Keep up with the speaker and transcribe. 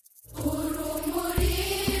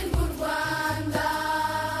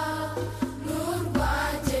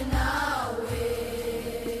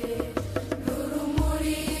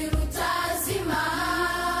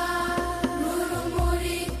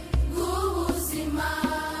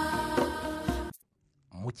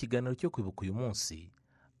Mu kiganiro cyo kwibuka uyu munsi,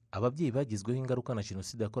 ababyeyi bagizweho ingaruka na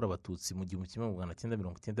Jenoside yakorewe Abatutsi mu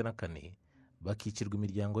 1994 bakicirwa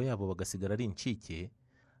imiryango yabo bagasigara ari incike,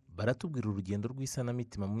 baratubwira urugendo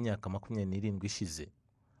rw'isanamitima mu myaka 27 ishize.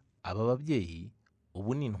 Aba babyeyi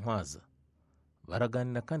ubu ni Intwaza.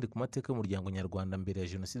 Baraganira kandi ku mateka y'umuryango nyarwanda mbere ya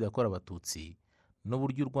Jenoside yakorewe Abatutsi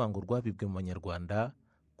n'uburyo urwango rwabibwe mu banyarwanda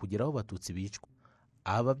kugera aho Abatutsi bicwa.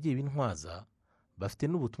 Aba babyeyi b'Intwaza bafite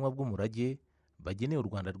n'ubutumwa bw'umurage bageneye u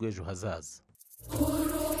Rwanda rw'ejo hazaza.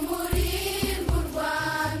 Urumuri rw'u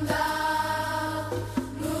Rwanda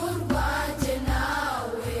n'urwanjye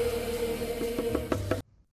nawe.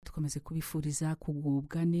 Dukomeze kubifuriza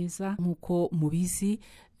kugubwa neza nk'uko mubizi.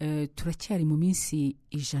 Turacyari mu minsi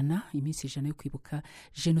ijana yo kwibuka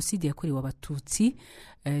Jenoside yakorewe Abatutsi.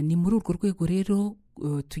 Ni muri urwo rwego rero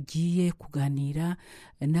tugiye kuganira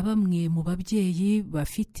na bamwe mu babyeyi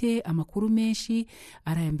bafite amakuru menshi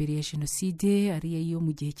ari aya mbere ya Jenoside, ari ayo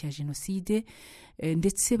mu gihe cya Jenoside,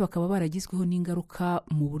 ndetse bakaba baragizweho n'ingaruka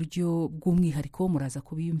mu buryo bw'umwihariko. Muraza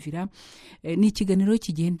kubiyumvira. Ni ikiganiro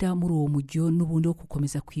kigenda muri uwo mujyo n'ubundi wo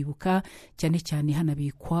gukomeza kwibuka, cyane cyane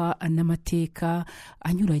hanabikwa n'amateka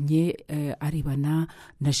anyuranye arebana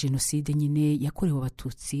na Jenoside nyine yakorewe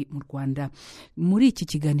Abatutsi mu Rwanda. Muri iki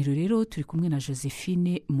kiganiro rero turi kumwe na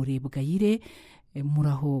Josephine Murebwayire.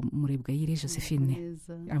 Muraho Murebwayire Josephine,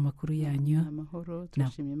 amakuru yanyu? Amahoro,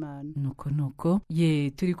 turashima Imana. Nuko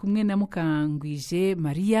turi kumwe na Mukangwije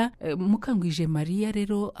Maria. Mukangwije Maria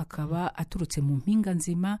rero akaba aturutse mu mpinga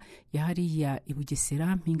nzima ya hariya i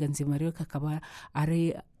Bugesera. Mpinga nzima rero akaba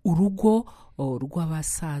ari urugo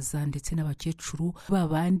rw'abasaza ndetse n'abakecuru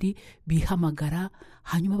babandi bihamagara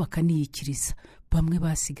hanyuma bakaniyikiriza, bamwe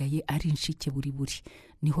basigaye ari incike buri.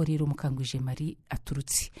 Niho rero Mukangwije Marie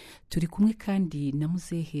aturutse. Turi kumwe kandi na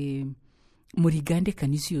muzehe Murigande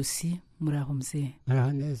Canisius. Muraho muzehe?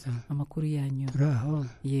 Muraho neza. Amakuru yanyu? Turaho.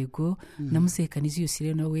 Yego. Na muzehe Canisius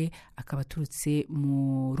rero nawe akaba aturutse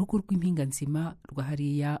mu rugo rw'impinga nzima rwa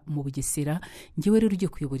hariya mu Bugesera. Ngewe rero ugiye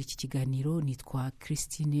kuyobora iki kiganiro nitwa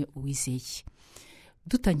Christine Uwizeye.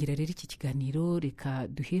 Dutangira rero iki kiganiro, reka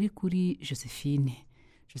duhere kuri Josephine.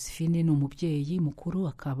 Josephine ni umubyeyi mukuru,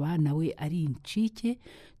 akaba nawe ari incike.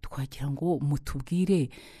 Twagira ngo mutubwire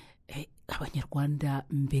abanyarwanda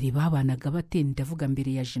mbere babanaga bate, ndavuga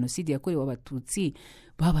mbere ya Jenoside yakorewe Abatutsi,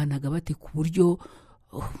 babanaga bate ku buryo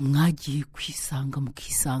mwagiye kwisanga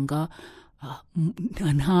mukisanga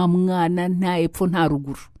nta mwana, nta epfo, nta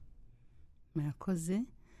ruguru. Murakoze.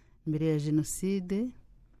 Mbere ya Jenoside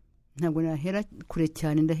ntabwo nahera kure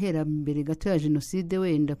cyane, ndahera mbere gato ya Jenoside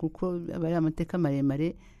wenda kuko abari amateka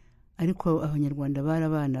maremare, ariko abanyarwanda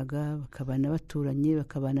barabanaga, bakabana baturanye,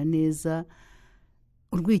 bakabana neza.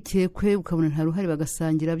 Urwikekwe ukabona nta ruhari,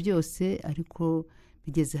 bagasangira byose, ariko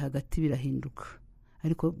bigeze hagati birahinduka.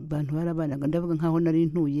 Ariko abantu barabanaga, ndavuga nkaho nari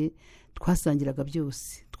ntuye, twasangiraga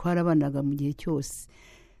byose, twarabanaga mu gihe cyose.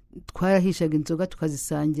 Twarahishaga inzoga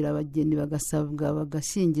tukazisangira, abageni bagasabwa,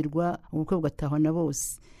 bagashyingirwa, ubukwe bugatahwa na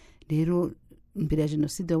bose. Rero mbere ya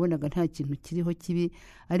Jenoside wabonaga nta kintu kiriho kibi,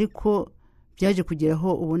 ariko byaje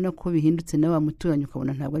kugeraho ubona ko bihindutse, na wa muturanyi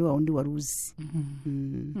ukabona ntabwo ari wa wundi wari uzi.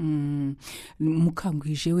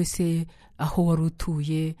 Mukangwije wese aho wari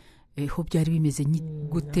utuye ho byari bimeze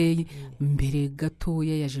gute mbere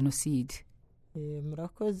gatoya ya Jenoside?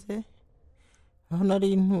 Murakoze. Aho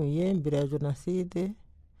nari ntuye mbere ya Jenoside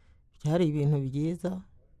byari ibintu byiza,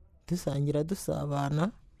 dusangira,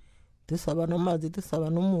 dusabana amazi,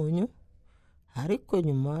 dusabana umunyu. Ariko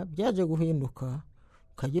nyuma byaje guhinduka,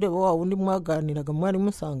 ukagire wa wundi mwaganiraga mwari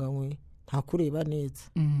musanganywe nta kureba neza.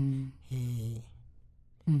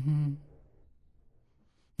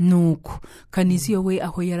 Nuko Canisius we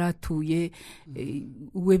aho yaratuye,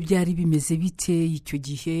 we byari bimeze bite icyo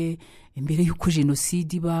gihe mbere y'uko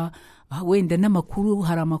Jenoside iba? Wenda n'amakuru,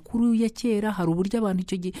 hari amakuru ya kera, hari uburyo abantu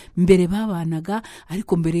icyo gihe mbere babanaga,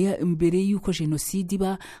 ariko mbere y'uko Jenoside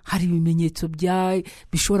iba hari ibimenyetso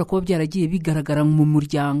bishobora kuba byaragiye bigaragara mu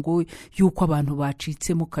muryango y'uko abantu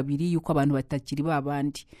bacitsemo kabiri, y'uko abantu batakiri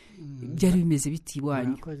babandi. Byari bimeze biti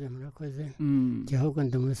iwanyu? Murakoze. Ahubwo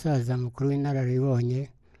ndi umusaza mukuru w'inararibonye,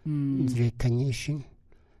 nzi leta nyinshi,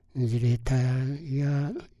 nzi leta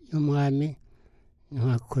y'umwami,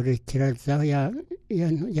 nkakurikirazaho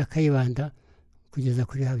ya Kayibanda kugeza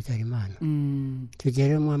kuri Habyarimana.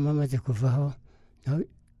 Tugere umwami amaze kuvaho,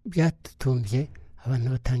 byatutumbye, abantu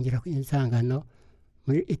batangira inzangano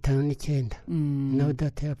muri 59. Naho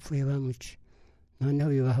data yapfuye bamuca, noneho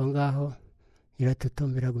bibaho ngaho,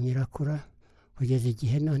 iratutumbira gumirakura kugeza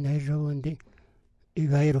igihe none ejo bundi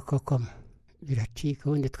ibaye rukokoma, biracika.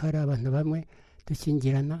 Ubundi twari abantu bamwe,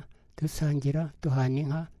 dukingirana, dusangira, duhana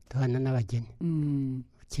inka, duhana n'abageni.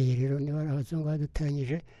 bukeye rero niba ari abazungu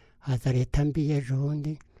baduteranyije haza leta mbi y'ejo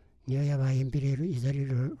bundi niyo yabaye mbi rero iza ari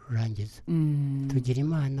rurangiza tugira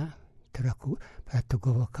imana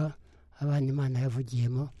baratugoboka abana imana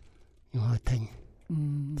yavugiyemo inkotanyi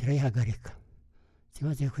turayihagarika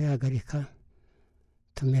zimaze kuyihagarika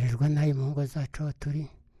tumererwa nabi mu ngo zacu aho turi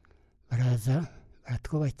baraza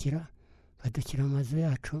baratwubakira badushyira mu mazu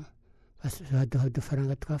yacu baduha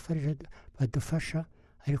udufaranga twafarije badufasha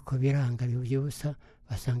ariko biranga by'ubusa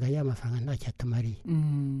basanga ya mafaranga ntacyo atumariye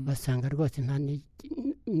basanga rwose nta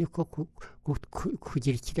niko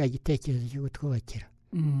kugira kiriya gitekerezo cyo kutwubakira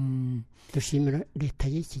dushimira leta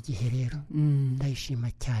y'iki gihe rero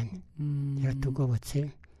ndayishima cyane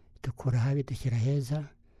yaratugobotse dukura habi dushyira heza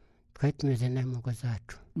twari tumeze nabi mu ngo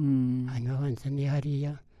zacu hanyuma abanza ni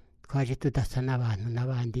hariya twaje tudasa n'abantu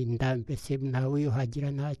n'abandi mbese nawe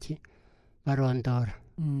uyuhagira ntaki barondora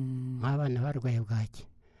nk'abana barwaye bwaki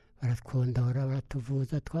baratwondora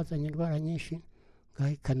baratuvuza twazanye indwara nyinshi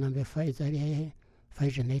ngaho Kanombe Fayiza ari hehe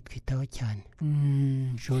Fayiza nayo twitaho cyane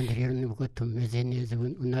ubundi rero nibwo tumeze neza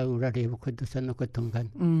nawe urareba uko dusa n'uko tungana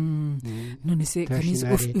none se Kanizi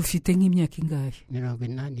ufite nk'imyaka ingahe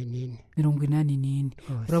 84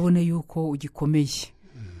 urabona yuko ugikomeye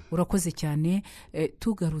urakoze cyane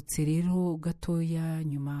tugarutse rero gatoya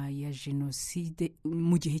nyuma ya jenoside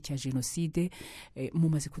mu gihe cya jenoside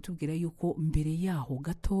mumaze kutubwira yuko mbere yaho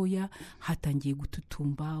gatoya hatangiye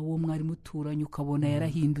gututumba uwo mwari muturanye ukabona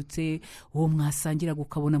yarahindutse uwo mwasangira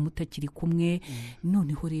ukabona mutakiri kumwe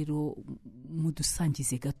noneho rero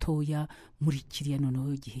mudusangize gatoya muri kiriya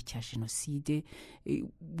noneho igihe cya jenoside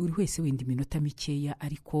buri wese wenda iminota mikeya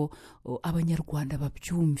ariko abanyarwanda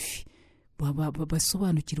babyumve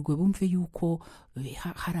basobanukirwe bumve yuko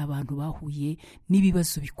hari abantu bahuye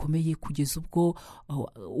n'ibibazo bikomeye kugeza ubwo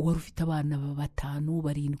wari ufite abana 5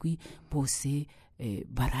 7 bose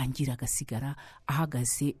barangira agasigara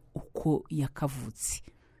ahagaze uko yakavutse.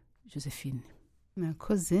 Josephine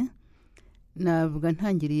nakoze navuga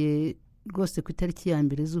ntangiriye rwose ku itariki ya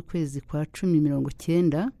mbere z'ukwezi kwa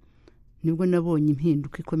 10/90 nibwo nabonye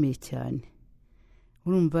impinduka ikomeye cyane.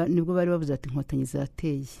 Urumva nibwo bari bavuze ati inkotanyi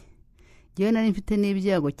zateye. Jewe nari mfite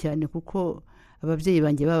n'ibyago cyane kuko ababyeyi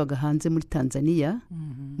banjye babaga hanze muri Tanzania,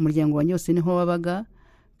 umuryango wa nyose niho wabaga,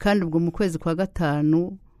 kandi ubwo mu kwezi kwa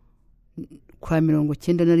 5 kwa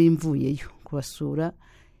 90 nari mvuyeyo kubasura.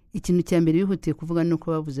 Ikintu cya mbere bihutiye kuvuga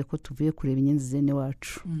nuko bavuze ko tuvuye kureba inyenzi zene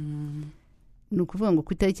wacu. Ni ukuvuga ngo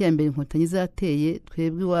ku itariki ya mbere inkotanyi zateye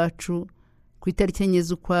twebwe iwacu ku itariki enye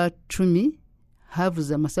z'ukwa 10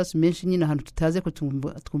 havuze amasasu menshi nyine ahantu tutaze ko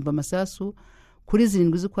twumva amasasu. Kuri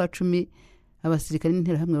 7 z'ukwa 10 abasirikare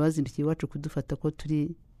n'interahamwe bazindukiye iwacu kudufata ko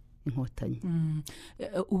turi inkotanyi.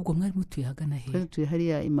 Ubwo mwari mutuye hagana he? Twari tuye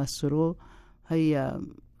hariya Imasoro,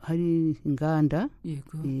 hari inganda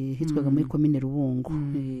hitwaga muri komine Rubungo.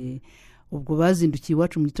 Ubwo bazindukiye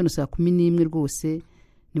iwacu mu gitondo saa 11 rwose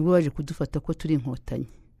nibwo baje kudufata ko turi inkotanyi.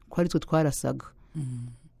 Ko ari twe twarasaga.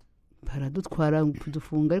 Baradutwara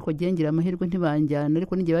kudufunga ariko gengera amahirwe ntibanjyana,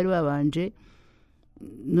 ariko ninge bari babanje.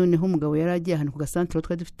 Noneho umugabo yaragiye ahantu ku gasantere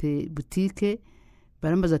twari dufite butike,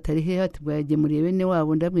 barambaza atari he, ati bwagiye muri bene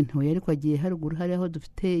wabo, ndabwe ntoya ariko agiye haruguru hari aho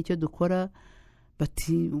dufite icyo dukora.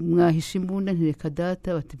 Bati mwahisha imbunda ntireka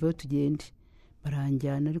data, bati bayo tugende.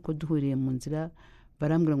 Baranjyana ariko duhuriye mu nzira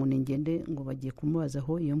barambwira ngo ningende, ngo bagiye kumubaza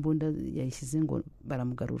aho iyo mbunda yayishyize ngo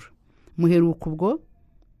baramugarura. Muheruka ubwo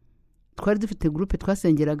twari dufite groupe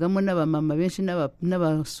twasengeragamo n'abamama benshi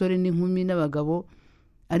n'abasore n'inkumi n'abagabo,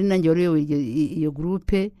 ari nanjye wari iyo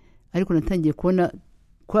groupe, ariko natangiye kubona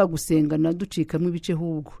kwa gusengana ducikamo ibice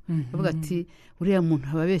hubwo. Bavuga ati uriya muntu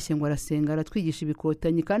ababeshye ngo arasenga aratwigisha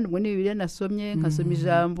ibikotanyi, kandi ubwo ni Bibiliya nasomye nkasoma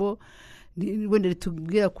ijambo wenda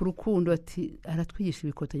ritubwira ku rukundo, ati aratwigisha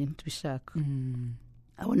ibikotanyi ntitubishaka.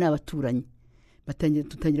 Abo ni abaturanyi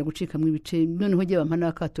tutangira gucikamo ibice. Noneho giye bampa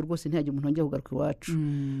n'akato rwose ntihajye umuntu wajya kugaruka iwacu.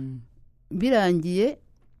 Birangiye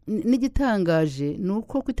n'igitangaje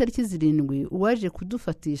nuko ku itariki 7 uwaje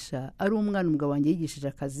kudufatisha ari umwana umugabo wanjye yigishije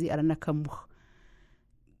akazi aranakamuha.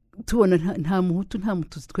 Tubona nta muhutu nta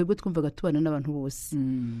mututsi, twebwe twumvaga tubana n'abantu bose.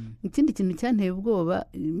 Ikindi kintu cyanteye ubwoba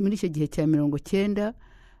muri icyo gihe cya 90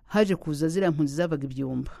 haje kuza ziriya mpunzi zavaga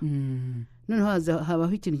ibyumba. Noneho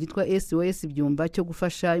habaho ikintu cyitwa SOS ibyumba cyo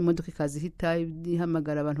gufasha imodoka ikazi hita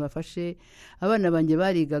ihamagara abantu bafashe. Abana banjye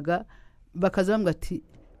barigaga bakaza bambwa ati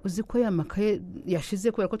uzi ko yamakaye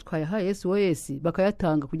yashize kubera ko twayahaye SOS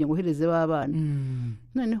bakayatanga kugira ngo hereze babana.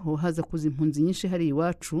 Noneho haza kuza impunzi nyinshi hari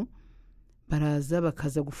iwacu, baraza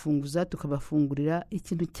bakaza gufunguza tukabafungurira.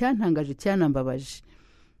 Ikintu cyantangaje cyanambabaje,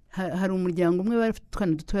 hari umuryango umwe bari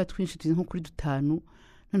utwana dutoya twinshi nko kuri 5,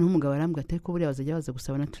 noneho umugabo arambwira ati ariko buriya bazajya baza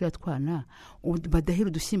gusabana turiya twana badahira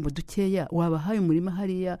udushyimbo dukeya wabahaye umurima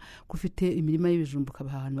hariya ko ufite imirima y'ibijumba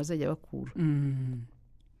ukabaha ahantu bazajya bakura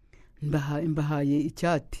mbahaye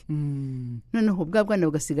icyati noneho bwa bwana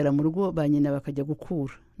bagasigara mu rugo ba nyina bakajya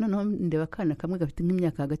gukura noneho ndeba akana kamwe gafite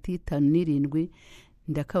nk'imyaka hagati y'5 n'7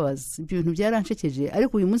 ndakabaza ibyo bintu byaranshekeje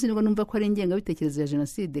ariko uyu munsi nibwo numva ko ari ingengabitekerezo ya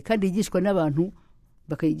jenoside kandi yigishwa n'abantu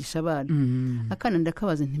bakayigisha abana akana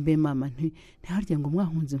ndakabaza nti mbe mama ntiharya ngo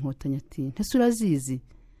mwahunze inkotanyi ati ntese urazizi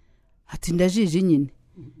ati ndajije nyine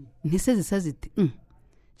ntese zisa ziti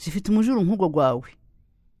zifite umujuru nk'ubwo gwawe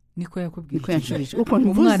niko yakubwiye niko yanshurije uko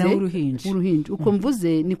umwana mvuze w'uruhinja uko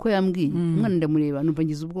mvuze niko yambwiye umwana ndamureba numva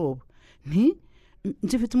ngize ubwoba nti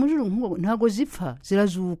zifite umujuru nk'ubwo ntago zipfa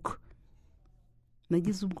zirazuka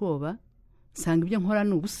nagize ubwoba sanga ibyo nkora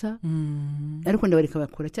ni ubusa ariko ndabareka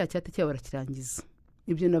bakora cya cyate cyabo barakirangiza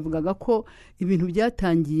ibyo navugaga ko ibintu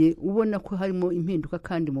byatangiye ubona ko harimo impinduka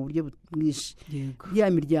kandi mu buryo bwinshi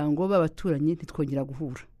ya miryango b'abaturanyi ntitwongera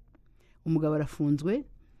guhura umugabo arafunzwe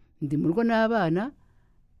ndi mu rugo n'abana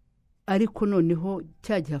ariko noneho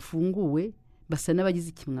cyagihe afunguwe basa n'abagize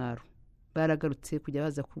ikimwaro baragarutse kujya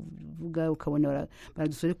baza kuvuga ukabona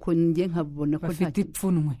baradusore ko njye nkabona ko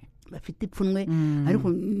bafite ipfunwe ariko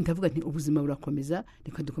ndavuga nti ubuzima burakomeza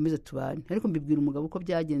reka dukomeze tubane ariko mbibwira umugabo uko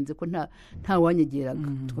byagenze ko nta wanyegeraga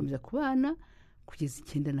dukomeza kubana kugeza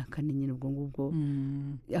 94 nyine ubwo ngubwo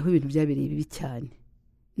aho ibintu byabereye bibi cyane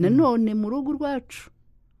nanone mu rugo rwacu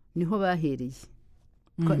niho bahereye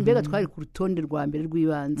mbega twari ku rutonde rwa mbere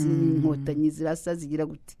rw'ibanze inkotanyi zirasa zigira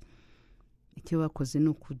gute icyo bakoze ni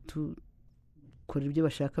ukudukorera ibyo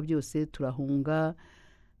bashaka byose turahunga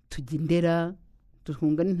tujya Indera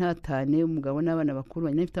duhunga n'intatane umugabo n'abana bakuru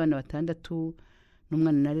banyine bafite abana 6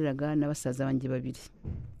 n'umwana nareraga n'abasaza banjye 2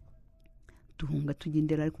 duhunga tujya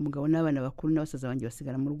Indera ariko umugabo n'abana bakuru n'abasaza banjye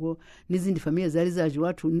basigara mu rugo n'izindi famiye zari zaje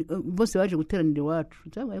iwacu bose baje guteranira iwacu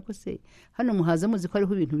cyangwa ko se hano muhaza muzi ko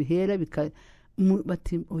ariho ibintu bihera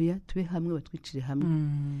bati oya tube hamwe batwicire hamwe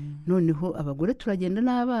noneho abagore turagenda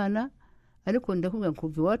n'abana ariko ndakubwira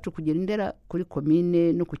kuva iwacu kugera Indera kuri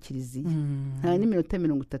komine no ku kiliziya nta n'iminota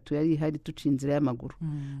 30 yari hari tucinzira y'amaguru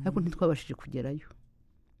ariko ntitwabashije kugerayo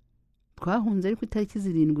twahunze ariko itariki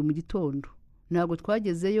 7 mu gitondo ntabwo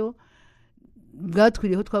twagezeyo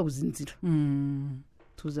bwatwiriyeho twabuze inzira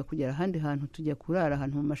tuza kugera ahandi hantu tujya kurara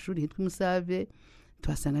ahantu mu mashuri hitwa Musave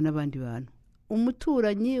tuhasanga n'abandi bantu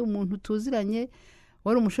umuturanyi umuntu tuziranye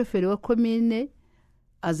wari umushoferi wa komine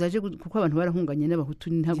azaje kuko abantu barahunganye n'abahutu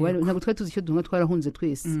ntabwo twari tuzi icyo duhunga twarahunze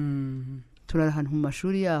twese turara ahantu mu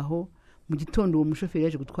mashuri yaho mu gitondo uwo mushoferi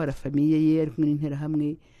yaje gutwara famiye ye ari kumwe n'intera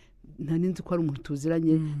hamwe nta ninzi ko ari umuntu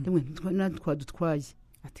tuziranye rimwe twadutwaye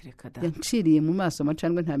yanciriye mu maso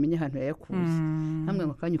amacandwe ntamenye ahantu yayakuye hamwe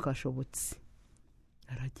ngo kanyu kashobotse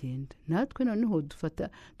aragenda natwe noneho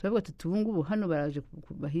turavuga tuti ubu ngubu hano baraje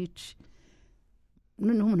bahici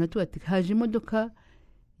noneho umuntu atuba ati haje imodoka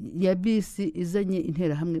ya bisi izanye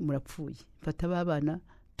intera hamwe murapfuye fata babana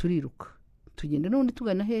turiruka tugenda n'undi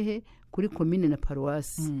tugana hehe kuri komine na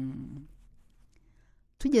paruwasi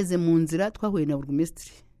tugeze mu nzira twahuye na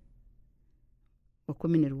burugumesitiri wa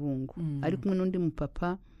komine Rubungo ari kumwe n'undi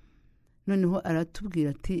mupapa noneho aratubwira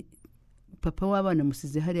ati papa w'abana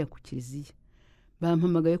musize hariya ku kiliziya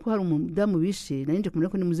bampamagaye ko hari umudamu bishe narinje kumenya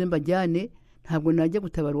ko ni muzemba jyane ntabwo najya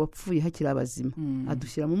gutabara uwapfuye hakiri abazima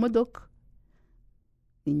adushyira mu modoka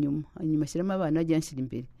inyuma ashyiramo abana ajya anshyira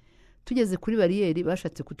imbere tugeze kuri bariyeri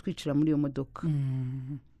bashatse kutwicira muri iyo modoka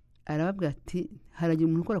arababwira ati haragira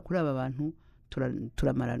umuntu ukora kuri aba bantu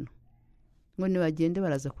turamarana ngo nibagende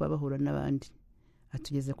baraza kuba bahura n'abandi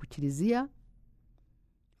atugeza ku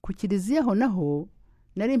kiliziya ho naho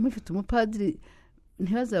nari mpifite umupadiri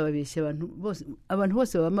ntibazababeshye abantu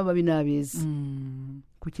bose babamo babi n'abeza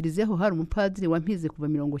ku kiliziya ho hari umupadiri wampize kuva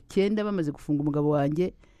 90 bamaze gufunga umugabo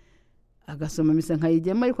wanjye agasoma misa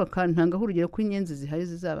nkayijyamo ariko akantangaho urugero ko inyenzi zihari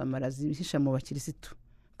zizabamara zihisha mu bakirisitu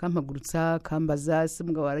kampagurutsa kambaza se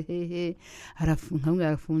umugabo arahehe nkamwe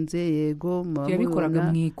arafunze yego yabikoraga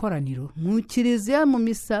mu ikoraniro mu kiliziya mu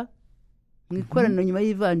misa mu ikoraniro nyuma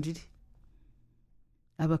y'ivanjiri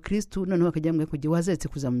abakristu noneho bakajya mwe kujya wazeretse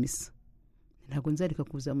kuza mu misa ntabwo nzarika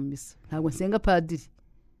kuza mu misa ntabwo nsenga padiri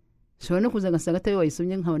shobora no kuza ngasanga atari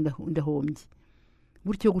wayisomye nkaba ndahombye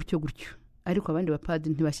gutyo ariko abandi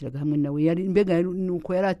bapadiri ntibashyiraga hamwe nawe yari mbega nuko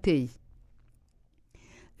yari ateye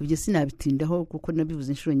ibyo sinabitindaho kuko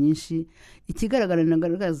nabivuze inshuro nyinshi ikigaragara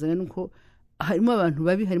nagaragaza nuko harimo abantu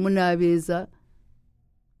babi harimo n'abeza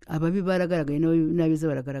ababi baragaragaye n'abeza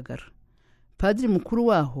baragaragara padiri mukuru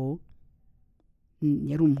waho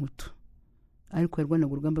yari umuhutu ariko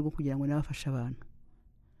yarwanaga urugamba rwo kugira ngo nabafashe abantu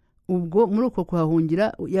ubwo muri uko kuhahungira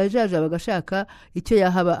yajaje bagashaka icyo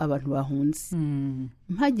yahaba abantu bahunze.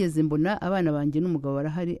 Mpageze mbona abana banjye n'umugabo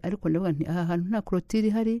barahari, ariko ndavuga nti aha hantu nta korotiri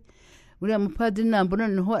ihari, uriya mupadiri nambona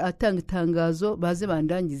noneho atanga itangazo baze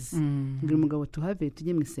bandangize. Ngira umugabo tuhave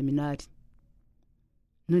tujye mu seminari.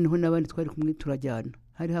 Noneho n'abandi twari kumwe turajyana,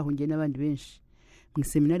 hari hahungiye n'abandi benshi. Mu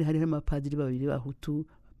seminari hari amapadiri babiri bahutu,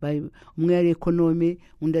 umwe yari ekonome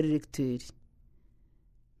undi ari regiteri.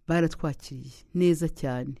 Baratwakiriye neza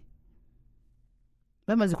cyane.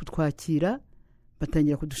 Bamaze kutwakira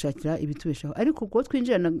batangira kudushakira ibitubeshaho, ariko ubwo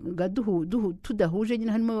twinjiranaga tudahuje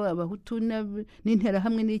nyine harimo abahutu n'intera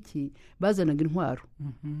hamwe n'iki bazanaga intwaro.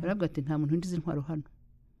 Baravuga ati nta muntu winjiza intwaro hano,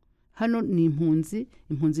 hano ni impunzi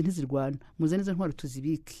ntizirwana, muzane izo ntwaro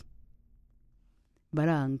tuzibike.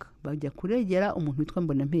 Baranga, bajya kuregera umuntu witwa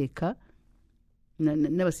Mbonameka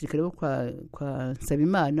n'abasirikare bo kwa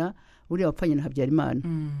Nsabimana, uriya wapfanye na Habyarimana.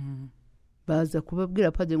 Baza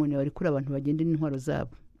kubabwira padiri ngo bari kuri abantu bagenda n'intwaro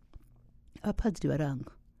zabo. Abapadiri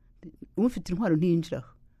baranga, ufite intwaro ntiyinjiraho.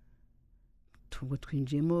 Tubwo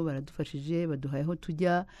twinjiyemo, baradufashije, baduhaye aho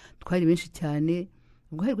tujya, twari benshi cyane.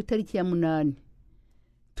 Ubwo hari gutariki ya 8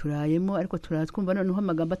 turayemo, ariko turatwumva noneho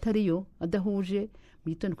amagambo atariyo adahuje. Mu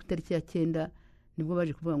gitondo ku tariki ya 9 nibwo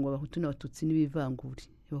baje kuvuga ngo abahutu n'abatutsi n'ibivangure,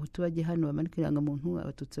 abahutu bajye hano bamanika irangamuntu,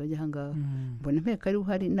 abatutsi bajye ahangaha. Mbona mpeka ari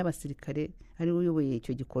uhari n'abasirikare ari uyoboye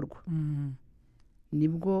icyo gikorwa.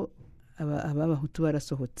 Nibwo abahutu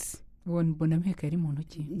barasohotse. Uwo mbona mpeka yari muntu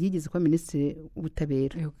ki? Yigeze kwa minisitiri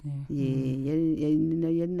w'ubutabera.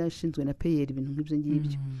 Yari nashinzwe na PER ibintu nk'ibyo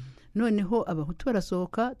ngibyo. Noneho abahutu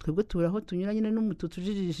barasohoka, twebwe turaho tunyuranye n'umututsi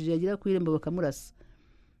ujijishije yagira ku irembo bakamurasa.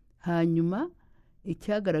 Hanyuma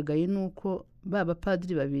icyagaragaye nuko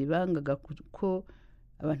bapadiri babiri bangaga ko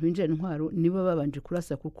abantu binjira intwaro, nibo babanje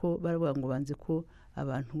kurasa, kuko baravuga ngo banze ko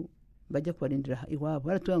abantu bajya kubarindira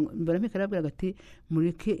iwabo. Barameka arabwira ati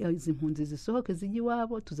mureke izi mpunzi zisohoke zijye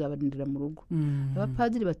iwabo, tuzabarindira mu rugo.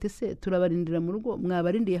 Abapadiri batese turabarindira mu rugo,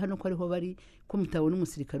 mwabarindiye hano ko ariho bari, ko mutabona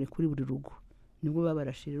umusirikare kuri buri rugo. Nibwo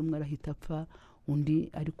babarashirira, umwe arahita apfa, undi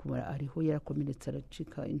ariho yarakomeretse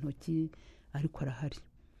aracika intoki, ariko arahari.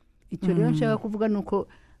 Icyo rero nshaka kuvuga nuko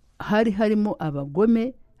hari harimo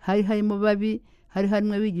abagome, hari harimo babi, hari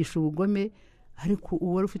harimo abigisha ubugome, ariko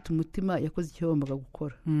uwari ufite umutima yakoze icyo yagombaga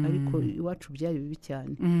gukora. Ariko iwacu byari bibi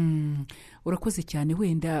cyane. Urakoze cyane.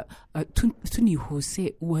 Wenda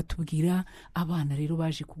tunihuse watubwira abana rero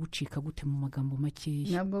baje kugucika gute mu magambo makeya?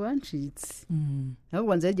 Ntabwo bancitse, ntabwo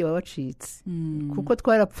banza yagiye babacitse, kuko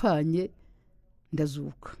twarapfanye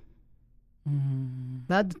ndazuka.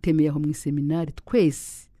 Badutemeye aho mu seminari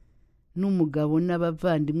twese, n'umugabo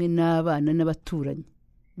n'abavandimwe n'abana n'abaturanyi,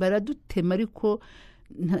 baradutema, ariko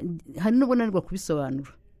hari n'ubwo nanirwa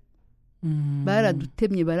kubisobanura.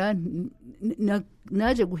 Baradutemye,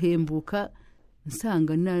 naje guhembuka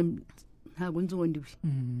nsanga ntabwo nzi uwo ndiwe.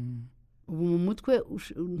 Ubu mu mutwe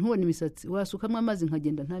ntubona imisatsi, wasukamo amazi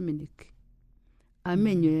nkagenda ntameneke.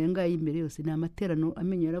 Amenyo yangaye imbere yose ni amaterano,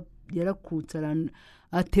 amenyo yarakutse,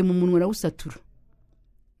 atema umunwa arawusatura.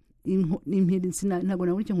 Ntabwo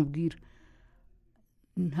nabona icyo nkubwira.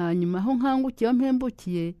 Hanyuma aho nkangukiye, aho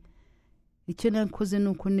mpembukiye, icyo nakoze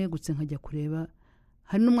nuko negutse nkajya kureba.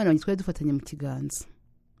 Hari n'umwana wanjye twari dufatanye mu kiganza,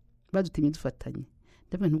 badutemye dufatanye.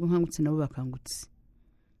 Ndavuga nubwo nkangutse nabo bakangutse.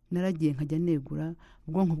 Naragiye nkajya negura,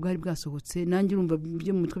 ubwonko bwari bwasohotse, nanjye urumva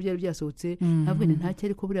byo mu mutwe byari byasohotse. Ntabwo ntacyo,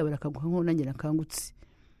 ariko buriya barakaguha nko nanjye nakangutse.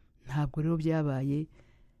 Ntabwo rero byabaye,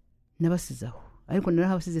 nabasizaho. Ariko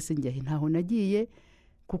narahabasize se njyahe, ntaho nagiye,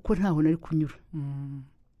 kuko ntaho nari kunyura.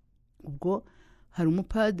 Ubwo hari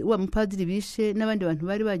umupadiri bishe n'abandi bantu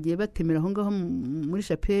bari bagiye batemera aho ngaho muri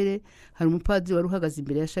chapelle. Hari umupadiri wari uhagaze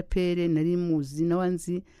imbere ya chapelle, nari muzi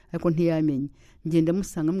nawanzi, ariko ntiyamenye. Ngenda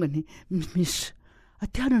musanga mbwa nti misha,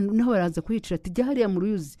 ati hano naho baraza kuyicira, ati jya hariya mu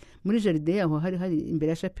ruyuzi, muri jaride yaho hari imbere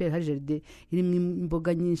ya chapelle, hari jaride irimo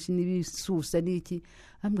imboga nyinshi n'ibisusa n'iki.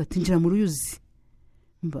 Ambwa ati njira mu ruyuzi.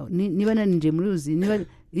 Niba naninjiye muri ruyuzi, niba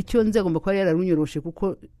icyo nzagomba kuba yararunyoroshe,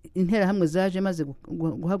 kuko intera hamwe zaje maze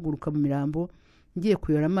guhaguruka mu mirambo. Ngiye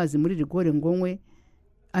kuyora amazi muri rigore ngonywe,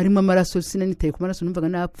 arimo amaraso, sinanitaye ku maraso, numvaga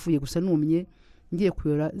napfuye gusa numye. Ngiye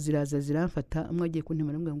kuyora ziraza ziramfata, amwe agiye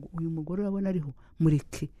kuntema, namwe ngo uyu mugore urabona ariho,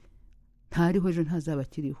 mureke, ntariho, ejo ntazaba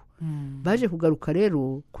akiriho. Baje kugaruka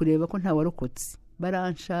rero kureba ko nta warokotse,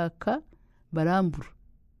 baranshaka, barambura.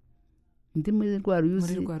 Ndi muri rwa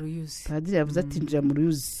ruyuzi, padiri yavuze ati njira mu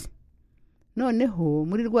ruyuzi. Noneho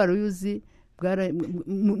muri rwa ruyuzi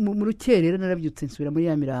mu rukerera narabyutse nsubira muri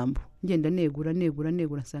ya mirambo, ngenda negura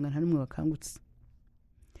nsanga nta n'umwe wakangutse.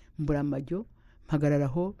 Mbura amajyo,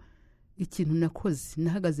 mpagararaho. Ikintu nakoze,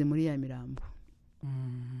 nahagaze muri ya mirambo.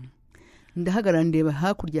 ndahagarara ndeba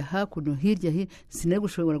hakurya hakuno hirya sinari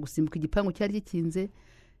gushobora gusimbuka igipangu cyari gikinze.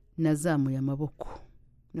 Nazamuye amaboko,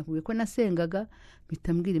 nakubwiye ko nasengaga,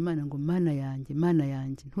 bitambwira Imana ngo mana yanjye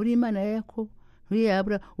nturi Imana ya Yakobo, nturi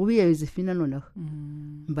yabura ubi ya Yosefina nonaha.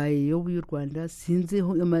 Mbaye yo y'u Rwanda,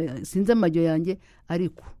 sinzi amajyo yanjye,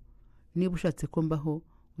 ariko niba ushatse ko mbaho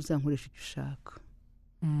uzankoresha icyo ushaka.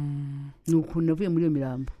 Nuko navuye muri iyo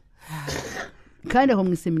mirambo. Kandi aho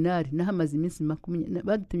mu seminari nahamaze iminsi 20,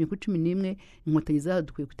 badutumye ku 11, inkotanyi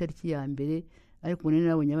zadukuye ku itariki ya mbere, ariko none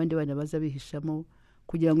nabonye abandi bana baza bihishamo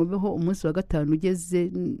kugira ngo mbeho umunsi wa 5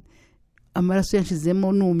 ugeze, amaraso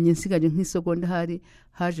yanshizemo numye, nsigaje nk'isegonda.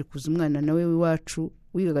 Haje kuza umwana nawe w'iwacu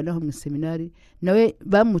wigaga naho mu seminari, nawe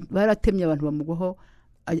baratemye abantu bamugwaho,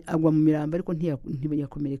 agwa mu mirambo ariko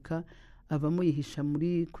ntiyakomereka, avamo yihisha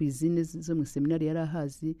muri cuisine zo mu seminari yari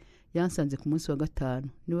ahazi. Yansanze ku munsi wa 5,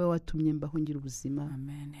 niwe watumye mbaho ngira ubuzima.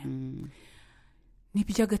 Amen.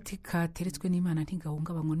 N'iby'agati kateretswe n'Imana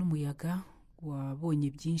ntigahungabanywa n'umuyaga. Wabonye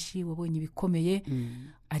byinshi, wabonye ibikomeye,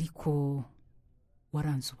 ariko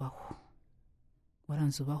waranzubaho,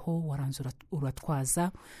 waranze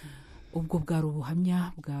uratwaza. Ubwo bwari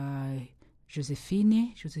ubuhamya bwa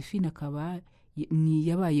Josephine akaba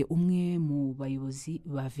yabaye umwe mu bayobozi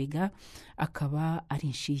ba Vega, akaba ari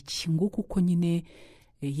incike. Nguko uko nyine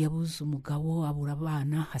yabuze umugabo, abura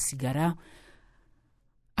abana, hasigara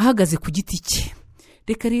ahagaze ku giti cye.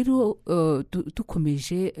 Reka rero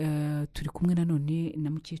dukomeje, turi kumwe nanone na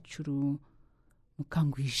mukecuru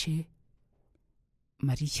Mukangwije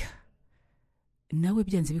Mariya. Nawe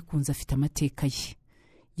byanze bikunze afite amateka ye,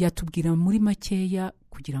 yatubwira muri makeya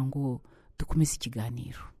kugira ngo dukomeze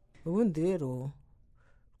ikiganiro. Ubundi rero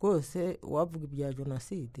rwose wavuga ibya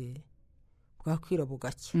Jenoside bwakwira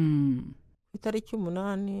bugake. Itariki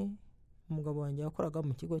 8 umugabo wanjye yakoraga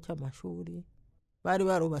mu kigo cy'amashuri, bari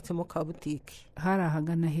barubatsemo ka butike. Hari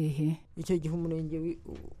ahagana hehe? Icyo gihe umurenge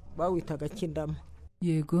bawitaga Kindama.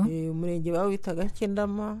 Yego. Umurenge bawitaga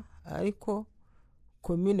Kindama, ariko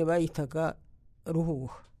komine bayitaga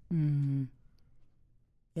Ruhuha.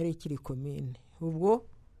 Yari ikiri komine. Ubwo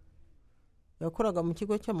yakoraga mu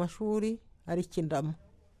kigo cy'amashuri ari Kindama.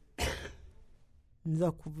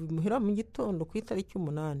 Nza kuvimuhira mu gitondo ku itariki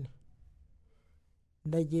 8.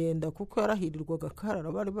 Ndagenda kuko yarahirirwaga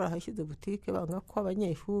karara, bari barahashyize butike, banga ko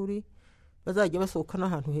abanyeshuri bazajya basohoka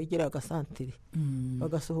n'ahantu hegereye agasantere.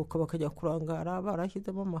 Bagasohoka bakajya kurangara,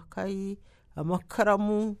 barashyizemo amakayi,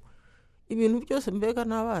 amakaramu, ibintu byose, mbega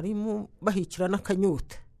n'abarimu bahikira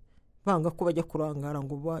n'akanyuta, banga ko bajya kurangara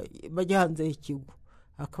ngo bajye hanze y'ikigo,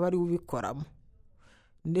 akaba ari ubikoramo.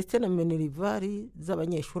 Ndetse na menerivari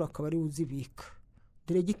z'abanyeshuri akaba ari uzibika,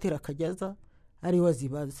 diregiteri akajyaza ari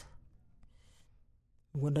wazibaza.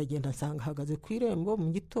 Ngo ndagenda nsanga ahagaze ku irembo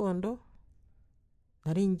mu gitondo,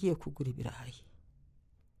 nari ngiye kugura ibirayi.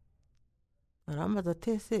 Arambaza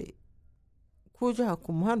atese kuje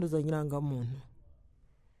ku muhanda uzanye irangamuntu?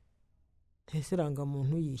 Ese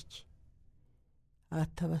irangamuntu y'iki?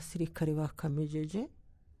 Ati abasirikare bakamejeje,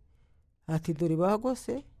 ati dore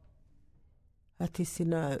bagose, ati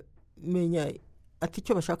sinamenya, ati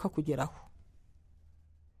icyo bashaka kugeraho.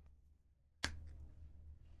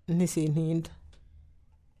 Ntisintinda.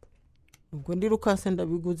 Ubwo ndirukanse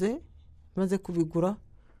ndabiguze, maze kubigura,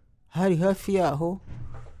 hari hafi yaho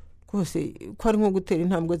rwose ko ari nko gutera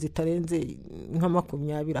intambwe zitarenze nka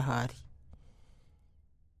 20 ahari.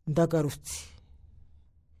 Ndagarutse.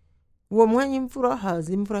 Uwo mwanya imvura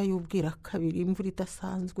haza, imvura y'ubwira kabiri, imvura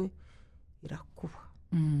idasanzwe irakuba.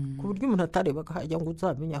 Ku buryo umuntu atarebaga hajya ngo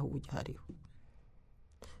uzamenya aho ujya hariho.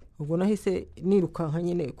 Ubwo nahise nirukanka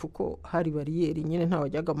nyine, kuko hari bariyeri nyine, nta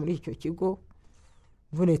wajyaga muri icyo kigo,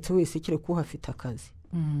 vunetse wese kire ko hafite akazi.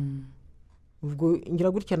 Ubwo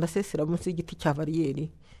ngira gutya ndasesera munsi y'igiti cya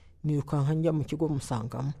bariyeri, nirukanka njya mu kigo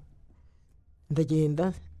musangamo.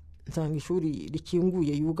 Ndagenda nsanga ishuri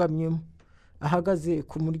rikinguye yugamyemo, ahagaze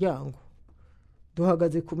ku muryango.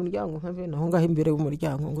 Duhagaze ku muryango nkabe naho ngaho imbere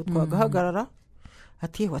y'umuryango, ngo twagahagarara,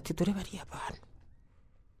 ati wati dore bariya abantu.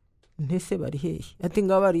 Ntese bari hehe? Ati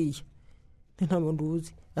ngabariya. Ntabwo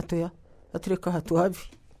nduzi. Atoya, atereka hatuhavi.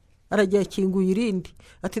 Aragiye kinguye irindi.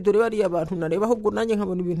 Ati dore bariya abantu nareba, ahubwo nanjye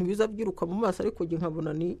nkabona ibintu biza byiruka mu maso, ariko nge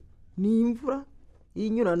nkabona ni imvura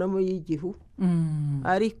yinyuranamo y'igihu.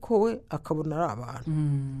 Ariko we akabona ari abantu.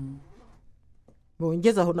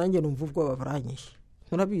 Bongeza aho nanjye numva ubwoba buranyishe.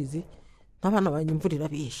 Murabizi n'abana banjye imvura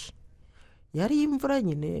irabishe. Yari imvura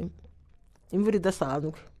nyine, imvura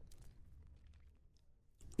idasanzwe,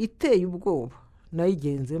 iteye ubwoba.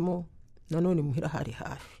 Nayigenzemo, nanone muhira hari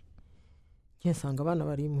hafi. Ngiye nsanga abana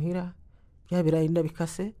bari muhira, bya birayi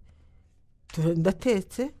ndabikase,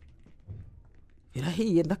 ndatetse,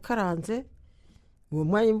 birahiye, ndakaranze, uwo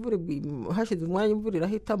mwanya imvura hashize umwanya imvura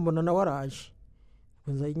irahita mbona nawe araje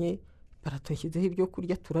uzanye baratoshyizeho ibyo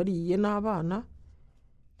kurya turariye n'abana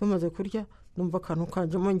tumaze kurya numva akantu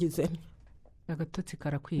kanjemo ngizene agatotsi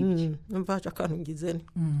karakwibye numva haje akantu ngizene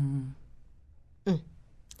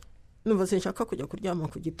numva sinshaka kujya kuryama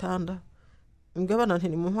ku gitanda mbwa abana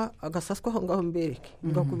ntimuha agasaswa aho ngaho mbereke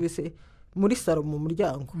ngakubise muri saro mu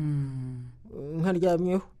muryango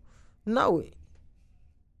nkaryamyeho nawe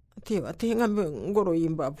ati nkambe ngoroye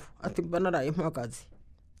imbavu ati mba naraye mpagaze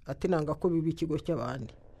ati nanga ko biba ikigo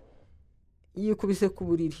cy'abandi yikubise ku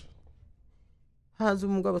buriri haza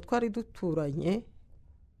umugabo twari duturanye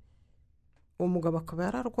umugabo akaba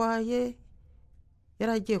yararwaye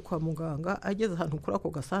yaragiye kwa muganga ageze ahantu kuri ako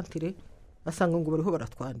gasantire asanga ngo bariho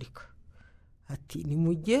baratwandika ati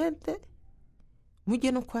nimugende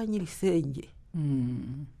mujye no kwa nyirisenge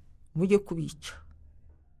mujye kubica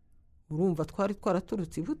urumva twari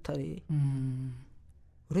twaraturutse i Butare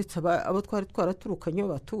uretse abo twari twaraturukanye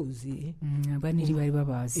batuzi abandi bari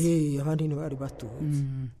babazi abandi bari batuzi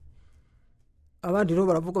abandi rero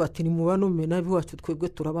baravuga bati nimubanume nabi wacu twebwe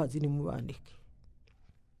turabazi nimubandike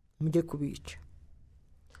mujye kubica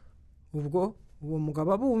ubwo uwo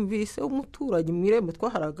mugabo abumvise umuturage mu irembo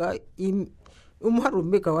twaharaga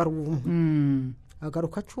umuharumbega wari umwe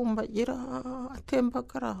agaruka acumbagira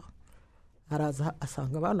atembagara araza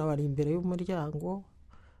asanga abana bari imbere y'umuryango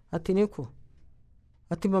ati niko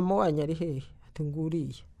ati mama wanyu ari hehe ati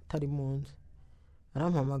nguriye atari mu nzu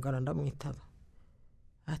arampamagara ndamwitaba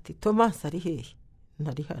ati Thomas ari hehe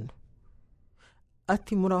ntari hano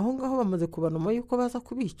ati muri aho ngaho bamaze kubanuma yuko baza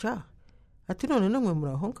kubica ati none namwe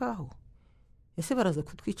muri aho ngaho ese baraza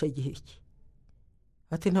kutwica igihe ki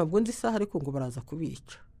ati ntabwo nzi isaha ariko ngo baraza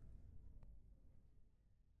kubica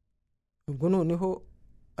ubwo noneho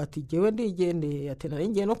ati jyewe ndigendeye ati nari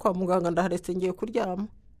ngiye no kwa muganga ndaharetse ngiye kuryama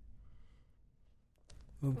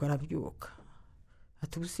ubwo arabyuka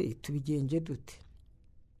ati ubuse tubigenje dute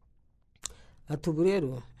ati ubu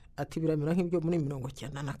rero ati biramera nk'ibyo muri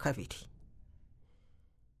 1992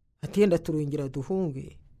 ati yenda turongera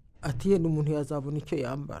duhunge ati yenda umuntu yazabona icyo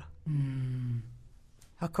yambara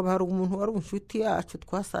hakaba hari umuntu wari inshuti yacu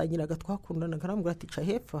twasangiraga twakundanaga arambwira ati ca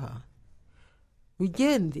hepfo aha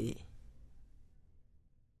ugende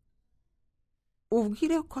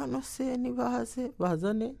ubwire ko hano se nibaze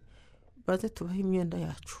baze tubahe imyenda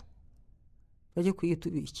yacu bajye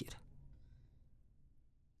kuyitubikira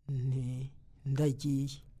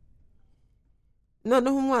ndagiye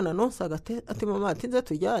noneho umwana nonsaga ati mama ati nze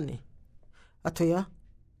tujyane atoya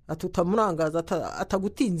atutamurangaza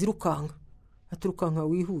atagutinza irukanka aturukanka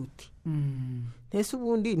wihute ntese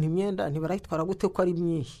ubundi imyenda ntibarayitwara gute ko ari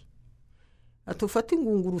myinshi atufata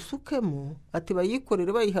ingunguru usukemo ati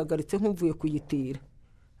bayikorere bayihagaritse nk'uvuye kuyitera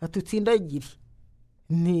atutsindagire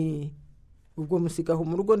ubwo musigaho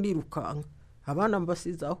mu rugo ndirukanka abana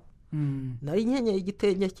mbasizaho nari nkenyeye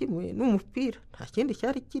igitenge kimwe n'umupira nta kindi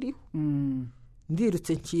cyari kiriho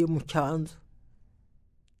ndirutse nkiye mu cyanzu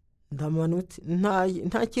ndamanutse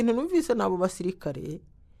nta kintu numvise n'abo basirikare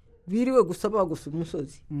biriwe gusa bagusa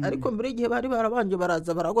umusozi ariko mbere igihe bari barabanje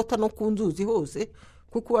baraza baragota no ku nzuzi hose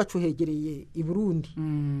kuko wacu hegereye i Burundi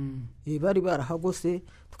bari barahagose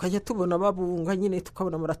tukajya tubona babunga nyine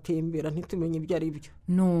tukabona baratembera ntitumenye ibyo ari byo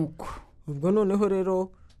nuko ubwo noneho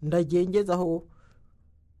rero ndagengezaho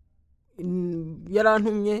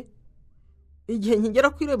yarantumye igihe nkigera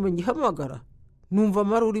ku irembo ngihamagara numva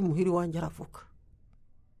amara uri muhiri wanjye aravuga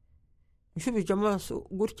nshubije amaso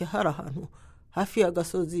gutya hari ahantu hafi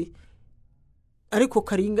y'agasozi ariko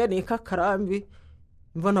karinganiye k'akarambi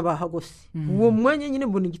mbona bahagose uwo mwanya nyine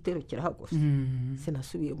mbona igitero kirahagose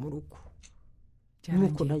sinasubiye mu rugo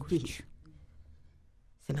nuko nagiye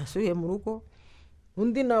sinasubiye mu rugo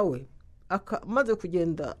undi nawe maze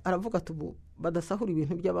kugenda aravuga ati ubu badasahura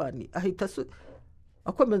ibintu by'abandi ahita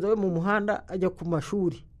akomeza we mu muhanda ajya ku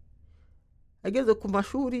mashuri ageze ku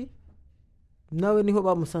mashuri nawe niho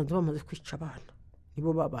bamusanze bamaze kwica abana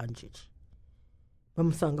nibo babanjije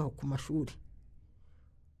bamusanga aho ku mashuri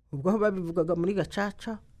ubwo aho babivugaga muri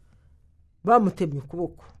gacaca bamutemye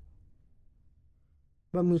ukuboko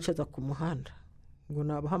bamwicaza ku muhanda ngo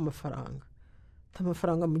nabaha amafaranga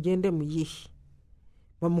amafaranga mugende muyihe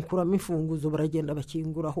bamukuramo imfunguzo baragenda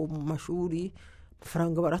bakinguraho mu mashuri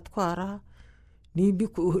amafaranga baratwara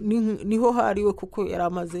niho hariwe kuko yari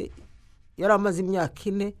amaze imyaka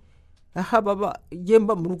 4 ahaba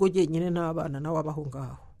yemba mu rugo genyine n'abana nawe abaho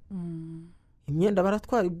ngaho imyenda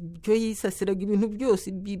baratwara ibyo yisasiraga ibintu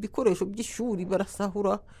byose ibikoresho by'ishuri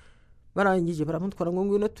barasahura barangije baramutwara ngo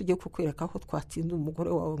ngwino tujye kukwereka aho twatsinze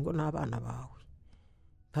umugore wawe ngo n'abana bawe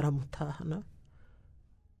baramutahana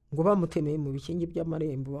ngo bamutemeye mu bikingi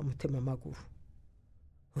by'amarembo bamutema amaguru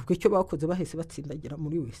ubwo icyo bakoze bahise batsindagira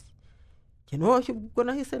muri wese ubwo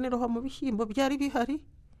nahise niroha mu bishyimbo byari bihari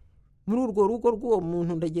muri urwo rugo rw'uwo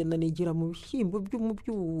muntu, ndagenda nigira mu bishyimbo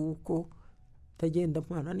by'umubyuko, ndagenda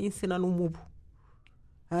mpana n'insina n'umubu,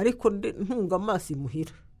 ariko ntunga amaso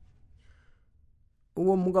imuhira.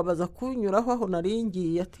 Uwo mugabo aza kunyuraho aho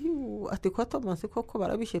naringiye ati kwa Tomasi koko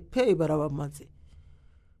barabishe pe barabamaze,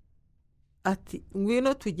 ati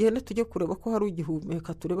ngwino tugende tujye kureba ko hari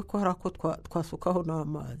ugihumeka, turebe ko hari ako twasukaho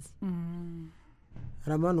n'amazi.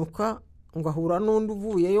 Aramanuka ngo ahura n'undi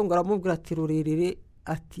uvuyeyo, ngo aramubwira ati rurerere,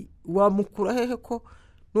 ati wamukura hehe ko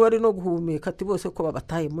n'uwari no guhumeka, ati bose ko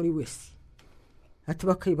babataye muri wese, ati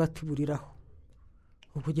bakayibatiburiraho.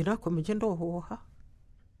 Ubwo njye nakomeje ndohoha,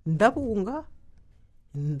 ndabunga,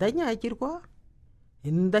 ndanyagirwa,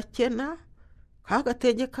 ndakena,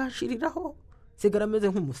 kagatenge kanshiriraho, sigara ameze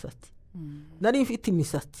nk'umusatsi. Nari mfite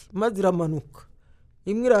imisatsi maze iramanuka,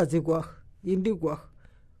 imwe irazigwaho indi igwaho,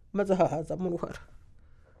 maze hahazamo uruhara,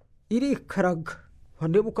 irikaraga,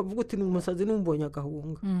 wandeba ukavuga uti ni umusazi n'umbonye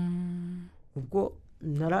agahunga. Ubwo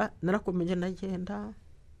narakomeje nagenda,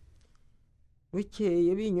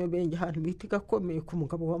 bukeye binyobenge ahantu bita gakomeye ku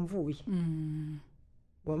mugabo wamvuye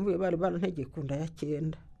bari barantegeye ku nda ya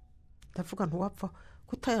 9, ndavuga ntuwapfa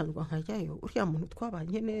kutayanzwa nkajyayo, uriya muntu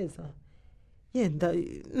twabanye neza yenda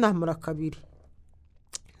namara 2.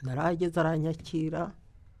 Narageze aranyakira,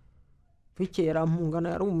 bukeye arampungana,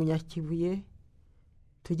 yari umunyakibuye.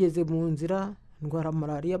 Tugeze mu nzira ndwara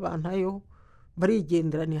malariya bantayo,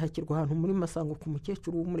 barigendera nihakirwa ahantu muri Masango ku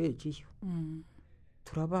mukecuru w'umuregiyo.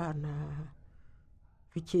 Turabana,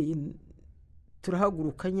 bukeye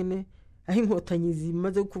turahaguruka nyine, aho inkotanyi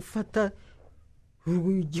zimaze gufata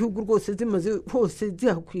igihugu rwose, zimaze hose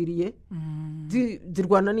zihakwiriye,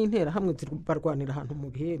 zirwana n'intera hamwe, barwanira ahantu mu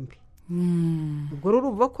bihembe. Ubwo rero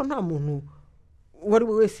uvuga ko nta muntu uwari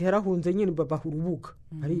we wese yarahunze, nyine babaha urubuga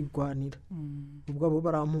barigwanira. Ubwo abo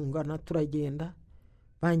barampungana, turagenda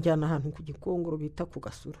banjyana ahantu ku Gikongoro bita ku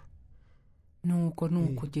Gasura. Nuko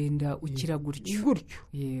ugenda ukira gutyo.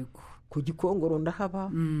 Yego. Ku Gikongoro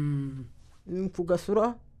ndahaba, ku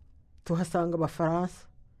Gasura tuhasanga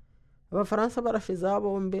Abafaransa barashe za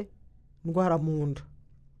bombe, ndwara mu nda.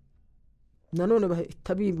 Nanone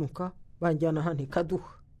bahita bimuka banjyana ahantu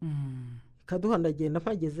Ikaduha. Ndagenda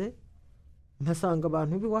mpageze, mpasanga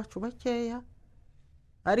abantu b'iwacu bakeya,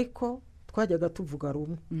 ariko twajyaga tuvuga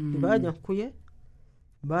rumwe. Ntibanyakuye,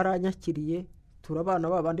 baranyakiriye, turabana.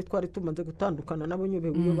 Babandi twari tumaze gutandukana nabo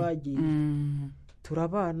nyobewe iyo bagiye,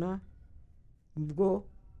 turabana. Ubwo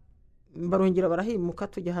barongera barahimuka,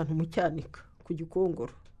 tujya ahantu mu Cyanika ku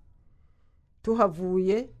Gikongoro.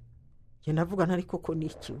 Tuhavuye ngenda navuga ntari koko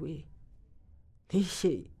nikiwe,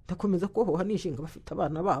 ntishe ndakomeza kohoha nishinga bafite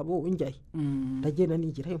abana babo njyaye. Ndagenda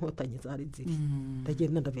nigiraho inkotanyi zari ziri,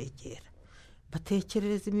 ndagenda ndabegera,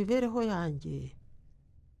 batekerereza imibereho yanjye,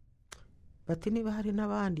 bati niba hari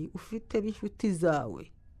n'abandi ufite b'inshuti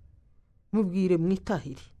zawe mubwire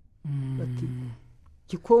mwitahire. Bati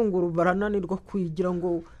Gikongoro barananirwa kugira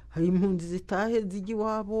ngo hari impunzi zitahe zijya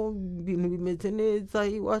iwabo, ibintu bimeze neza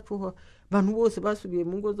iwacu, abantu bose basubiye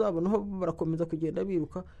mu ngo zabo, naho barakomeza kugenda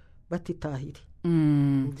biruka batitahire.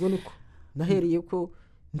 Ubwo niko nahereye ko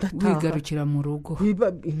ndataha, wigarukira mu rugo.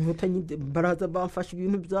 Inkotanyi baraza bamfasha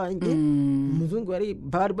ibintu byanjye. Umuzungu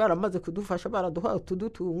bari baramaze kudufasha, baraduha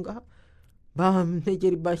tudutunga,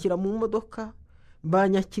 bantegera bashyira mu modoka,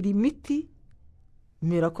 banyakira imiti,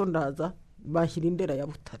 mera ko ndaza bashyira Indera ya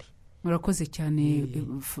Butare. Murakoze cyane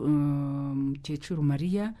mukecuru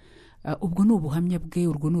Mariya. Ubwo ni ubuhamya bwe,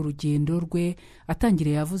 urwo ni urugendo rwe.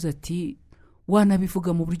 Atangire yavuze ati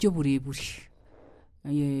wanabivuga mu buryo burebure.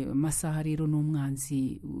 Amasaha rero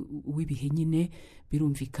n'umwanzi w'ibihe nyine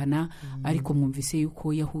birumvikana, ariko mwumvise yuko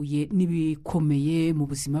yahuye n'ibikomeye mu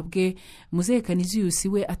buzima bwe. Muzekaniziusi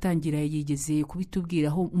we atangira yigeze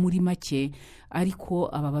kubitubwiraho muri make, ariko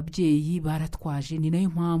aba babyeyi baratwaje, ni nayo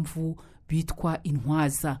mpamvu bitwa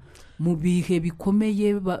Intwaza. Mu bihe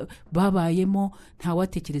bikomeye babayemo,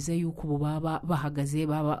 ntawatekereza yuko ubu baba bahagaze,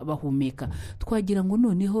 baba bahumeka. Twagira ngo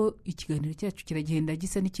noneho ikiganiro cyacu kiragenda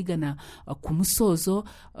gisa n'ikigana ku musozo,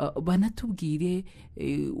 banatubwire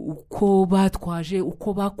uko batwaje,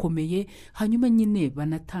 uko bakomeye, hanyuma nyine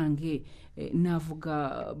banatange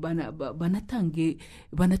navuga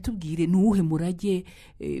banatubwire n'uwuhe murage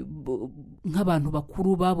nk'abantu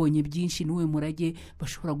bakuru babonye byinshi, n'uwuhe murage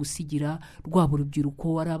bashobora gusigira rwabo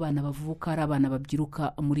urubyiruko, ari abana bavuka, ari abana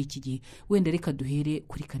babyiruka muri iki gihe. Wenda reka duhere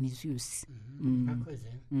kuri Kaniziusi.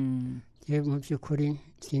 Mu by'ukuri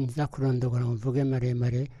sinza kurondogora ngo mvuge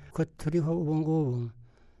maremare ko turiho ubu ngubu,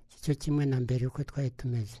 cyo kimwe na mbere uko twari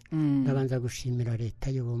tumeze. Ndabanza gushimira leta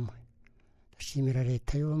y'ubumwe, ndashimira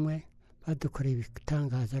leta y'ubumwe badukoreye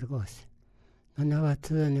ibitangaza rwose. Noneho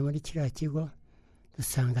batuzanye muri kiriya kigo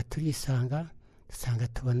dusanga turisanga, dusanga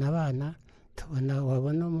tubona abana,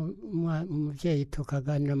 wabona umubyeyi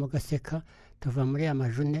tukaganira mu gaseka, tuva muri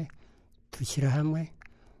amajune dushyira hamwe,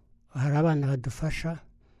 hari abana badufasha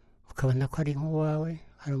ukabona ko ari nk'uwawe,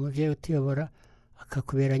 hari umubyeyi utuyobora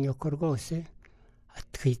akakubera nyoko rwose,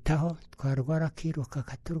 atwitaho, twarwara akiruka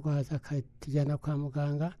akaturwaza akatujyana kwa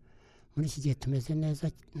muganga. Muri iki gihe tumeze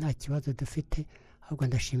neza, nta kibazo dufite, ahubwo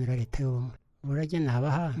ndashimira leta y'ubumwe. Uburage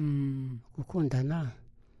nabaha gukundana,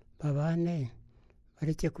 babane,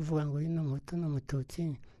 bareke kuvuga ngo uyu ni umuhutu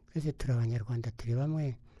n'umututsi, twese turi abanyarwanda, turi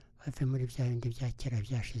bamwe, bave muri bya bindi bya kera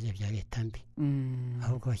byashize bya leta mbi,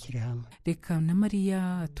 ahubwo bashyire hamwe. Reka na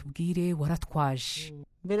Mariya tubwire, waratwaje.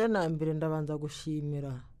 Mbere na mbere ndabanza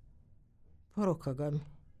gushimira Paul Kagame,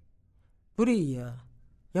 buriya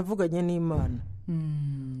yavuganye n'Imana.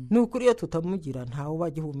 Ni ukuri iyo tutamugira ntawe uba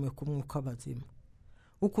agihumeka umwuka bazima.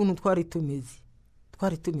 Ukuntu twari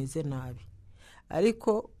tumeze nabi,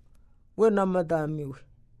 ariko we na madame we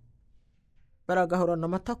baragahorana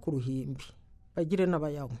amata ku ruhimbi, bagire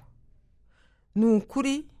n'abayanywa. Ni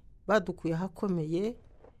ukuri badukuye ahakomeye,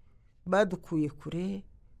 badukuye kure.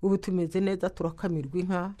 Ubu tumeze neza, turakamirwa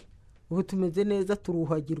inka, ubu tumeze neza,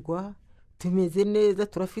 turuhagirwa, tumeze neza,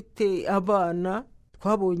 turafite abana,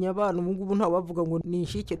 twabonye abana. Ubu ngubu ntawe bavuga ngo ni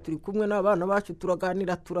incike, turi kumwe n'abana bacu,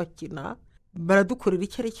 turaganira, turakina, baradukorera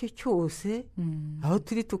icyo ari cyo cyose. Aho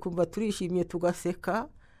turi tukumva turishimye, tugaseka.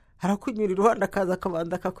 Harakunyura iruhande akaza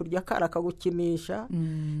akabanza akakurya akara akagukinisha,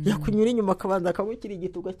 yakunyura inyuma akabanza akagukira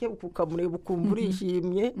igitugu ugakebuka ukamureba ukumva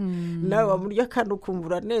urishimye, nawe wamurya kandi ukumva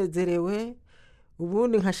uranezerewe.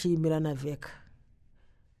 Ubundi nkashimira na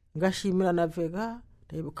vega,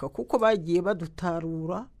 rebuka kuko bagiye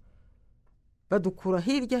badutarura, badukura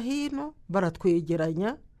hirya hino,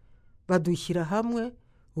 baratwegeranya, badushyira hamwe.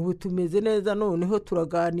 Ubu tumeze neza, noneho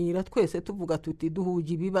turaganira twese tuvuga tuti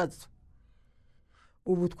duhuje ibibazo.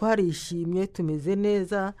 Ubu twarishimye, tumeze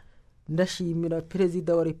neza. Ndashimira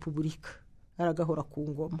Perezida wa Repubulika, aragahora ku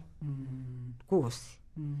ngoma rwose.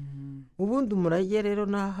 Ubundi umurage rero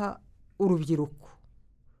naha urubyiruko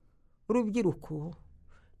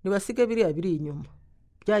nibasiga biriya biri inyuma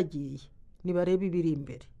byagiye, nibarebe ibiri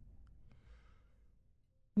imbere,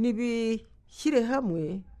 nibishyire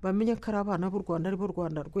hamwe, bamenye ko ari abana b'u Rwanda, ari bo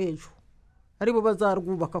Rwanda rw'ejo, ari bo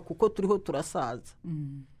bazarwubaka, kuko turiho turasaza,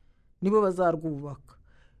 nibo bazarwubaka.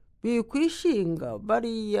 Bikwishinga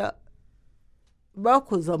bariya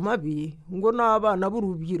bakoze amabi ngo n'abana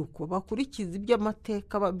b'urubyiruko bakurikiza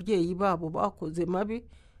iby'amateka ababyeyi babo bakoze mabi,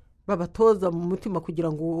 babatoza mu mutima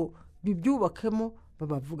kugira ngo bibyubakemo,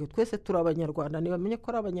 babavuge twese turi abanyarwanda. Nibamenye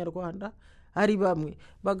ko ari abanyarwanda, ari bamwe,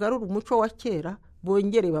 bagarura umuco wa kera,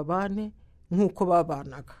 bongere babane nk'uko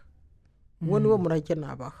babanaga. Uwo niwo murage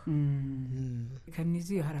nabaha.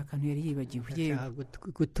 Kaniziyo hari akantu yari yibagiwe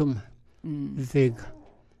gutuma vega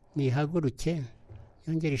nihaguruke,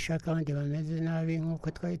 yongera ishaka abandi bameze nabi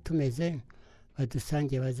nk'uko twari tumeze,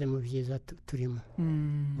 badusange baze mu byiza turimo.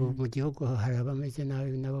 Ubu mu gihugu hari abameze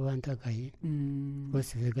nabi nabo bandagaye,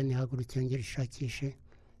 bose vega nihaguruke, yongera ishakishe,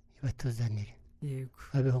 ibatuzanire,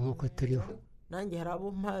 babeho nk'uko turiho. Nanjye hari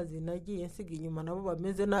abo mpazi nagiye nsiga inyuma, nabo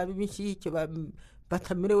bameze nabi, b'inshike,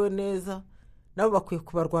 batamerewe neza, nabo bakwiye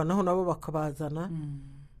kubarwanaho, nabo bakabazana,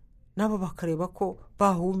 nabo bakareba ko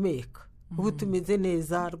bahumeka. Ubu tumeze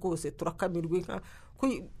neza rwose, turakamirwa inka.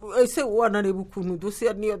 Ese wanareba ukuntu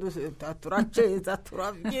dusa, niyo turaceza,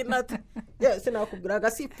 turabyina, sinakubwira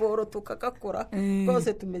agasiporo tukagakora,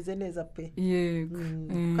 rwose tumeze neza pe.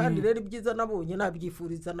 Kandi rero ibyiza nabonye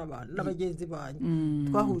nabyifuriza n'abantu n'abagenzi banyu,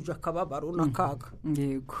 twahuje akababaro n'akaga.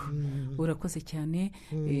 Yego, urakoze cyane.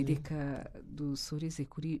 Reka dusoreze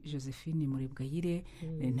kuri Josephine Murebwayire,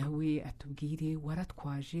 nawe atubwire,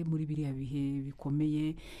 waratwaje muri biriya bihe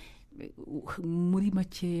bikomeye. Muri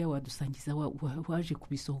makeya wadusangiza waje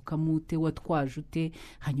kubisohokamo ute, watwaje ute,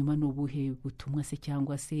 hanyuma n'ubuhe butumwa se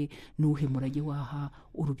cyangwa se n'uhe murage waha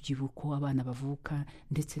urubyiruko, abana bavuka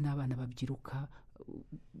ndetse n'abana babyiruka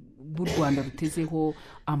b'u Rwanda rutezeho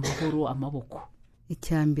amahoro, amaboko?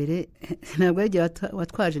 Icyambere ntabwo ari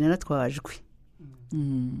watwaje, naratwajwe.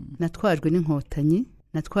 Natwajwe n'inkotanyi,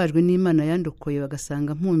 natwajwe n'Imana yandokoye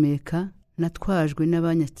bagasanga mpumeka, natwajwe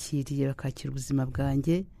n'abanyakiriye bakakira ubuzima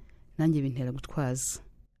bwanjye, nanjye bintera gutwaza.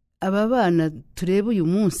 Aba bana tureba uyu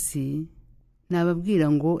munsi,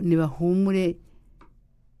 nababwira ngo nibahumure,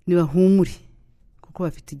 kuko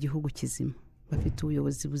bafite igihugu kizima, bafite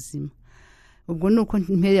ubuyobozi buzima. Ubwo nuko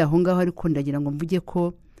mpereye aho ngaho, ariko ndagira ngo mvuge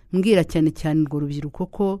ko mbwira cyane cyane urwo rubyiruko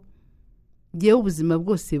ko ngewe ubuzima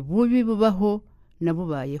bwose bubi bubaho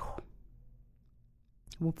nabubayeho.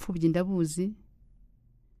 Ubupfubyi ndabuzi,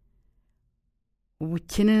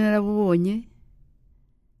 ubukene narabubonye,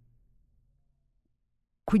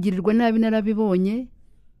 kugirirwa nabi narabibonye,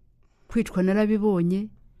 kwicwa narabibonye,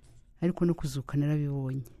 ariko no kuzuka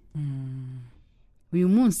narabibonye. Uyu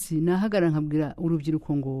munsi nahagara nkabwira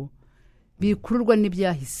urubyiruko ngo bikururwa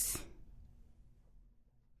n'ibyahise,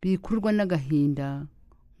 bikururwa n'agahinda,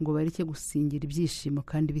 ngo bareke gusingira ibyishimo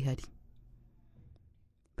kandi bihari.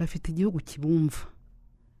 Bafite igihugu kibumva,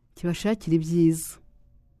 kibashakira ibyiza,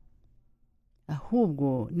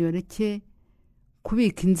 ahubwo nibareke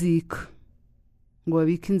kubika inzika ngo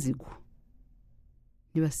babike inzigo,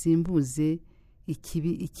 nibasimbuze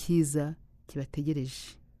ikibi icyiza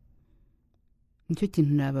kibategereje. Nicyo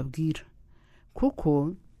kintu nababwira,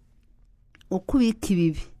 kuko uko ubika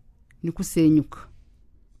ibibi niko usenyuka,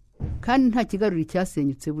 kandi nta kigarura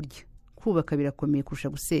icyasenyutse. Burya kubaka birakomeye kurusha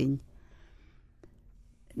gusenya.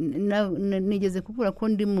 Nigeze kuvuga ko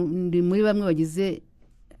ndi muri bamwe bagize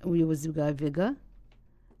ubuyobozi bwa Vega.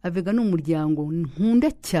 Avega ni umuryango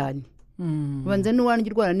nkunda cyane, ubanza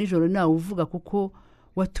n'uwanjye urwara nijoro nawe uvuga, kuko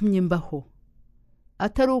watumye mbaho.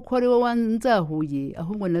 Atari uko ari wowe wanzahuye,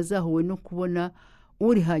 ahubwo nazahuwe no kubona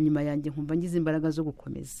uri hanyuma yanjye, nkumva ngize imbaraga zo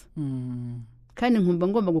gukomeza. Kandi nkumva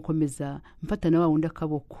ngomba gukomeza mfata na wa wundi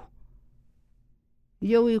akaboko.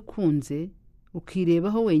 Iyo wikunze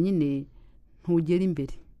ukirebaho wenyine ntugera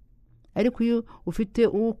imbere, ariko iyo ufite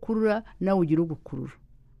uwo ukurura nawe ugira ugukurura.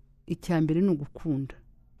 Icya mbere ni ugukunda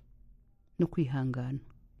no kwihangana.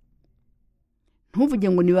 Ntuvuge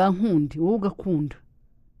ngo ni bankundi, wowe ugakunda,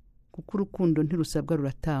 kuko urukundo ntirusabwa,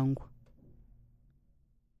 ruratangwa.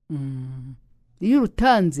 Iyo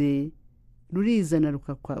urutanze rurizana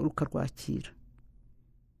rukarwakira.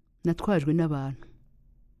 Natwajwe n'abantu,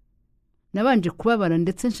 nabanje kubabara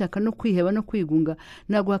ndetse nshaka no kwiheba no kwigunga.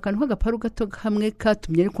 Naguha akantu k'agaparu gato hamwe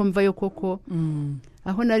katumye ariko mvayo koko.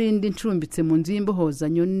 Aho narindi ncumbitse mu nzu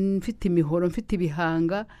y'imbohozanyo, mfite imihoro, mfite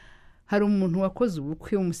ibihanga, hari umuntu wakoze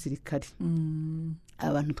ubukwe w'umusirikari.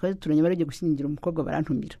 Abantu twari turanye baragiye gushyingira umukobwa,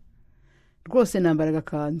 barantumira. Rwose nambaraga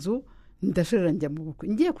akanzu, ndashorera njya mu bukwe.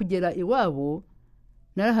 Ngiye kugera iwabo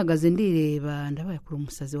narahagaze ndireba, ndabaye kuri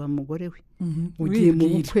umusazi wa mugore we. Ugiye mu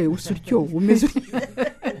bukwe usutyo umeze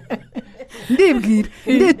ndibwira,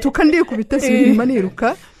 ndituka, ndikubita inyuma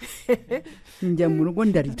niruka, njya mu rugo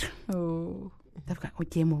ndarira. Ndavuga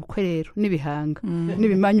ugiye mu bukwe rero n'ibihanga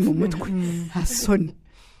n'ibimanyu mu mutwe, hasoni.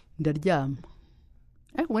 Ndaryama.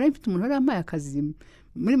 Ariko ubona mfite umuntu warampaye akazi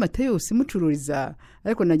muri Mateyusi mucururiza,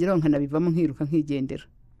 ariko nageraho nkanabivamo nkiruka nkigendera,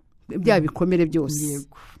 bya bikomere byose.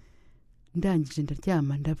 Ndangije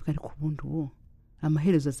ndaryama, ndavuga ariko ubundi uwo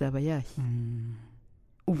amaherezo azaba yahe?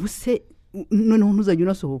 Ubu se noneho ntuzajya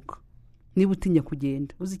unasohoka niba utinya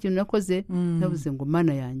kugenda. Uzi ikintu nakoze? Navuze ngo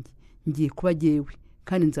Mana yanjye, ngiye kuba jyewe,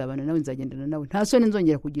 kandi nzabana nawe, nzagendana nawe, nta soni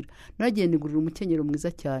nzongera kugira. Nagiye nigurira umukenyero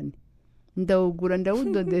mwiza cyane, ndawugura,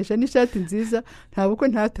 ndawudodesha n'ishati nziza, nta bukwe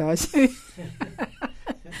ntatashye.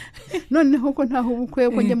 Noneho ko ntaho ubukwe,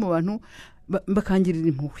 ko njya mu bantu bakangirira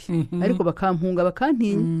impuhwe, ariko bakampunga,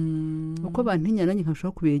 bakantinya. Uko bantinya nanjye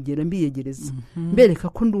nkashobora kubegera, mbiyegereza, mbereka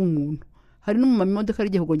ko ndi umuntu. Hari n'umumama imodoka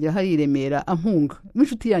rigiye kugongera hari Remera ampunga,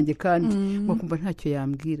 n'inshuti yanjye, kandi wakumva ntacyo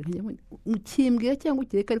yambwira. Mukimbwira cyangwa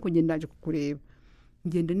ukireka, ariko ngenda ndaje kukureba.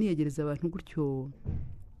 Ngenda niyegereza abantu gutyo.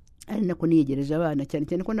 Ari nako niyegereje abana cyane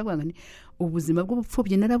cyane, ko ndavuga nti ubuzima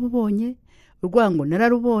bw'ubupfubyi narabubonye, urwango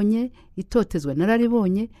nararubonye, itotezwa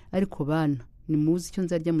nararibonye, ariko bana nimuzi icyo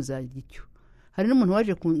nzarya muzarya icyo. Hari n'umuntu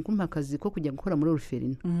waje kumpa akazi ko kujya gukora muri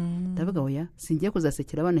Orpheline. Ndavuga oya, singiye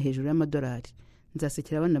kuzasekera abana hejuru y'amadolari,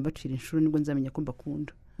 nzasekera abana bacira inshuro, nibwo nzamenya ko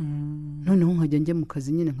mbakunda. Noneho nkajya njye mu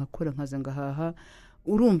kazi nyine, nkakora, nkaza ngahaha.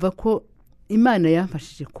 Urumva ko Imana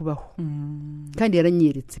yamfashije kubaho, kandi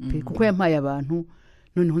yaranyeretse pe, kuko yampaye abantu.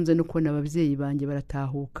 Noneho nza no kubona ababyeyi banjye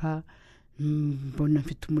baratahuka, mbona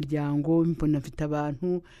mfite umuryango, mbona mfite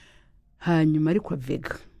abantu. Hanyuma ariko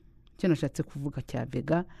Vega, icyo nashatse kuvuga cya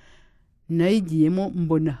Vega, nayigiyemo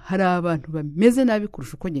mbona hari abantu bameze nabi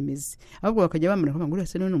kurusha uko nyemeze, ahubwo bakajya bamara ngo uriya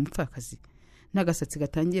se none umupfakazi, n'agasatsi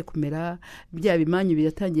gatangiye kumera, bya bimanyu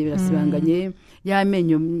biratangiye birasibanganye,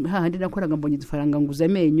 y'amenyo hahandi nakoraga mbonye udufaranga nguza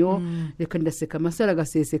amenyo, reka ndaseka amasara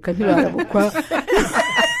agaseseka ntibarabukwa.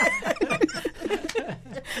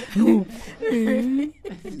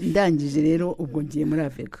 Ndangije rero ubwo ngiye muri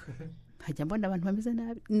Vega, hajya mbona abantu bameze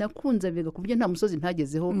nabi. Nakunze Vega ku buryo nta musozi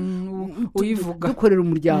ntagezeho uyivuga, dukorera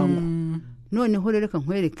umuryango. Noneho rero reka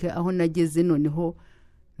nkwereke aho nageze. Noneho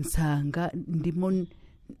nsanga ndimo,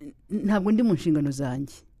 ntabwo ndi mu nshingano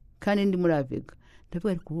zanjye, kandi ndi muri Vega.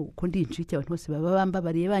 Ndavuga ariko uko ndi incike, abantu bose baba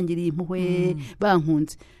bambabariye, bangiriye impuhwe,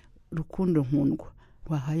 bankunze. Rukundo nkundwa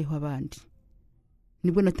rwahayeho abandi,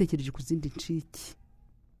 nibwo natekereje ku zindi ncike.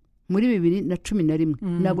 muri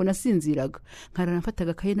 2011 ntabwo nasinziraga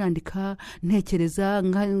nkaranafataga akaye nandika ntekereza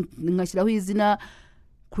nkashyiraho izina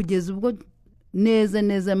kugeza ubwo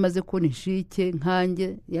neza maze kubona incike nkanjye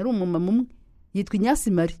yari umumama umwe yitwa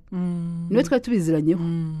Inyasimari niwe twari tubiziranyeho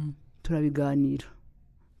turabiganira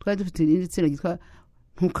twari dufite irindi tsinda ryitwa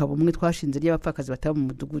ntukaba umwe twashinze ry'abapfakazi bataba mu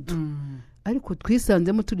mudugudu ariko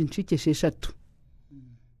twisanzemo turi incike 6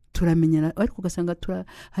 turamenyana ariko ugasanga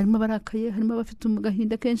harimo abarakaye harimo abafite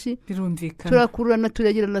umugahinda kenshi birumvikana turakururana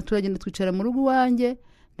turagenda twicara mu rugo wanjye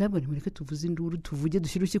ndabwo nimureke tuvuze induru tuvuge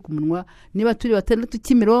dushyira uki ku munwa niba turi 6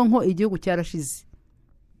 Kimironko igihugu cyarashize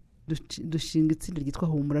dushinga itsinda ryitwa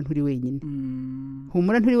humura nturi wenyine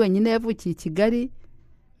humura nturi wenyine yavukiye i Kigali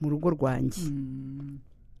mu rugo rwanjye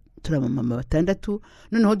turamama 6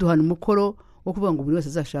 noneho duhana umukoro wo kuvuga ngo buri wese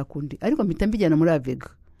azashaka undi ariko mpita mbijyana muri Avega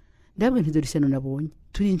ndabwo ntidore ishyano nabonye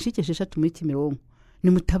turi incike 6 muri Kimironko ni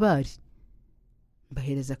mutabari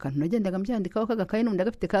mbahereza akantu nagendaga mbyandikaho kagakaye n'undi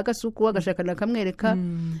agafite ka gasuku agashaka nakamwereka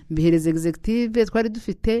mbihereza executive twari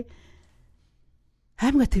dufite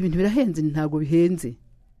hamwe ati ibintu birahenze ntago bihenze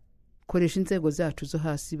koresha inzego zacu zo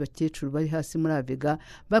hasi bakecuru bari hasi muri Avega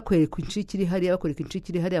bakwereka incike iri hariya bakwereka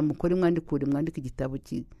incike iri hariya mukore mwandika igitabo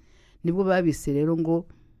nibwo babise rero ngo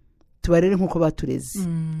tubarere nkuko batureze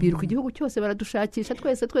biruka igihugu cyose baradushakisha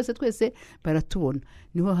twese baratubona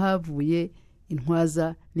niho havuye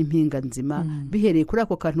Intwaza n'impinga nzima bihereye kuri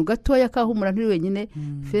ako kantu gatoya kahumura ntiri wenyine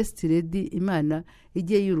first lady Imana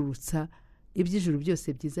igiye yururutsa iby'ijuru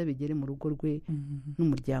byose byiza bigere mu rugo rwe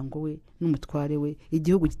n'umuryango we n'umutware we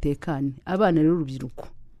igihugu gitekane abana rero urubyiruko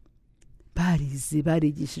barize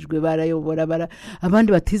barigishijwe barayobora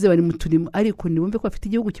abandi batize bari mu turimo ariko nibumve ko bafite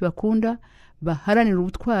igihugu kibakunda baharanira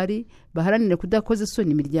ubutwari baharanira kudakoza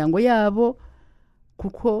isoni imiryango yabo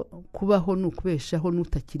kuko kubaho n'ukubeshaho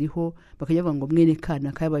n'utakiriho bakajya bavuga ngo mwene kana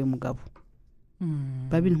kabaye umugabo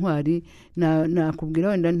baba intwari nakubwira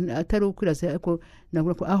wenda atari ukwirasa ariko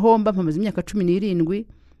navuga ko aho mba mpamaze imyaka 17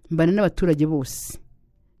 mbana n'abaturage bose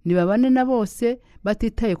nibabane na bose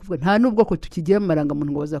batitaye kuvuga nta nubwo ko tukigira amaranga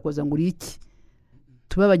muntu ngo bazakoza ngo iki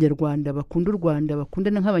tuba abanyarwanda bakunda u Rwanda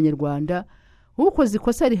bakundana nk'abanyarwanda ukoze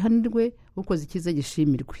ikosa rihanirwe ukoze ikiza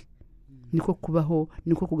gishimirwe niko kubaho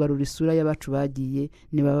niko kugarura isura y'abacu bagiye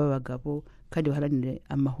nibaba abagabo kandi baharanire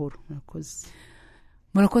amahoro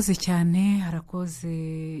murakoze cyane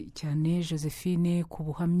harakoze cyane Josephine ku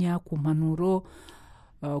buhamya ku mpanuro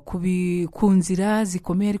ku nzira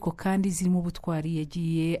zikomeye ariko kandi zirimo ubutwari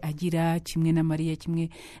yagiye agira kimwe na Mariya kimwe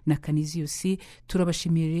na Canisius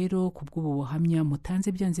turabashimiye rero ku bw'ubu buhamya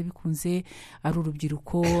mutanze byanze bikunze ari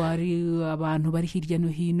urubyiruko ari abantu bari hirya no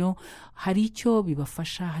hino hari icyo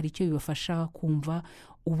bibafasha kumva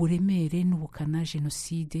uburemere n'ubukana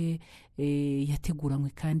Jenoside yateguranywe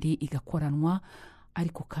kandi igakoranwa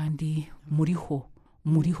ariko kandi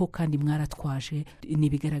muriho kandi mwaratwaje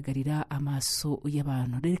nibigaragarira amaso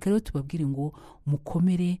y'abantu reka rero tubabwire ngo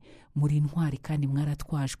mukomere muri intwari kandi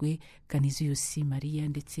mwaratwajwe Canisius Mariya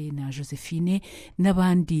ndetse na Josephine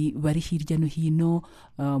n'abandi bari hirya no hino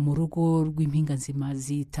mu rugo rw'impinga nzima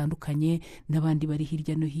zitandukanye n'abandi bari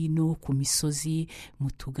hirya no hino ku misozi mu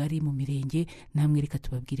tugari mu mirenge namwe reka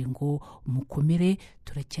tubabwire ngo mukomere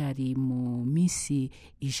turacyari mu minsi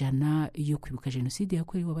 100 yo kwibuka Jenoside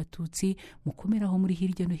yakorewe Abatutsi mukomeraho muri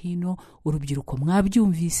hirya no hino urubyiruko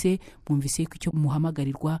mwumvise ko icyo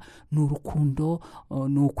muhamagarirwa ni urukundo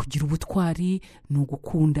ni ukugira ubutwari ni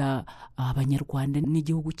ugukunda abanyarwanda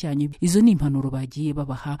n'igihugu cyanyu izo ni impanuro bagiye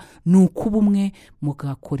babaha ni ukuba umwe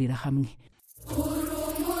mugakorera hamwe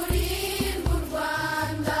urumuri rw'u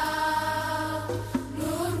Rwanda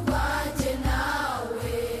n'urwanjye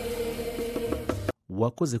nawe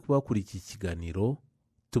wakoze kuba wakurikiye ikiganiro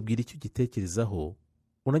tubwira icyo ugitekerezaho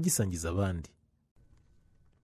unagisangiza abandi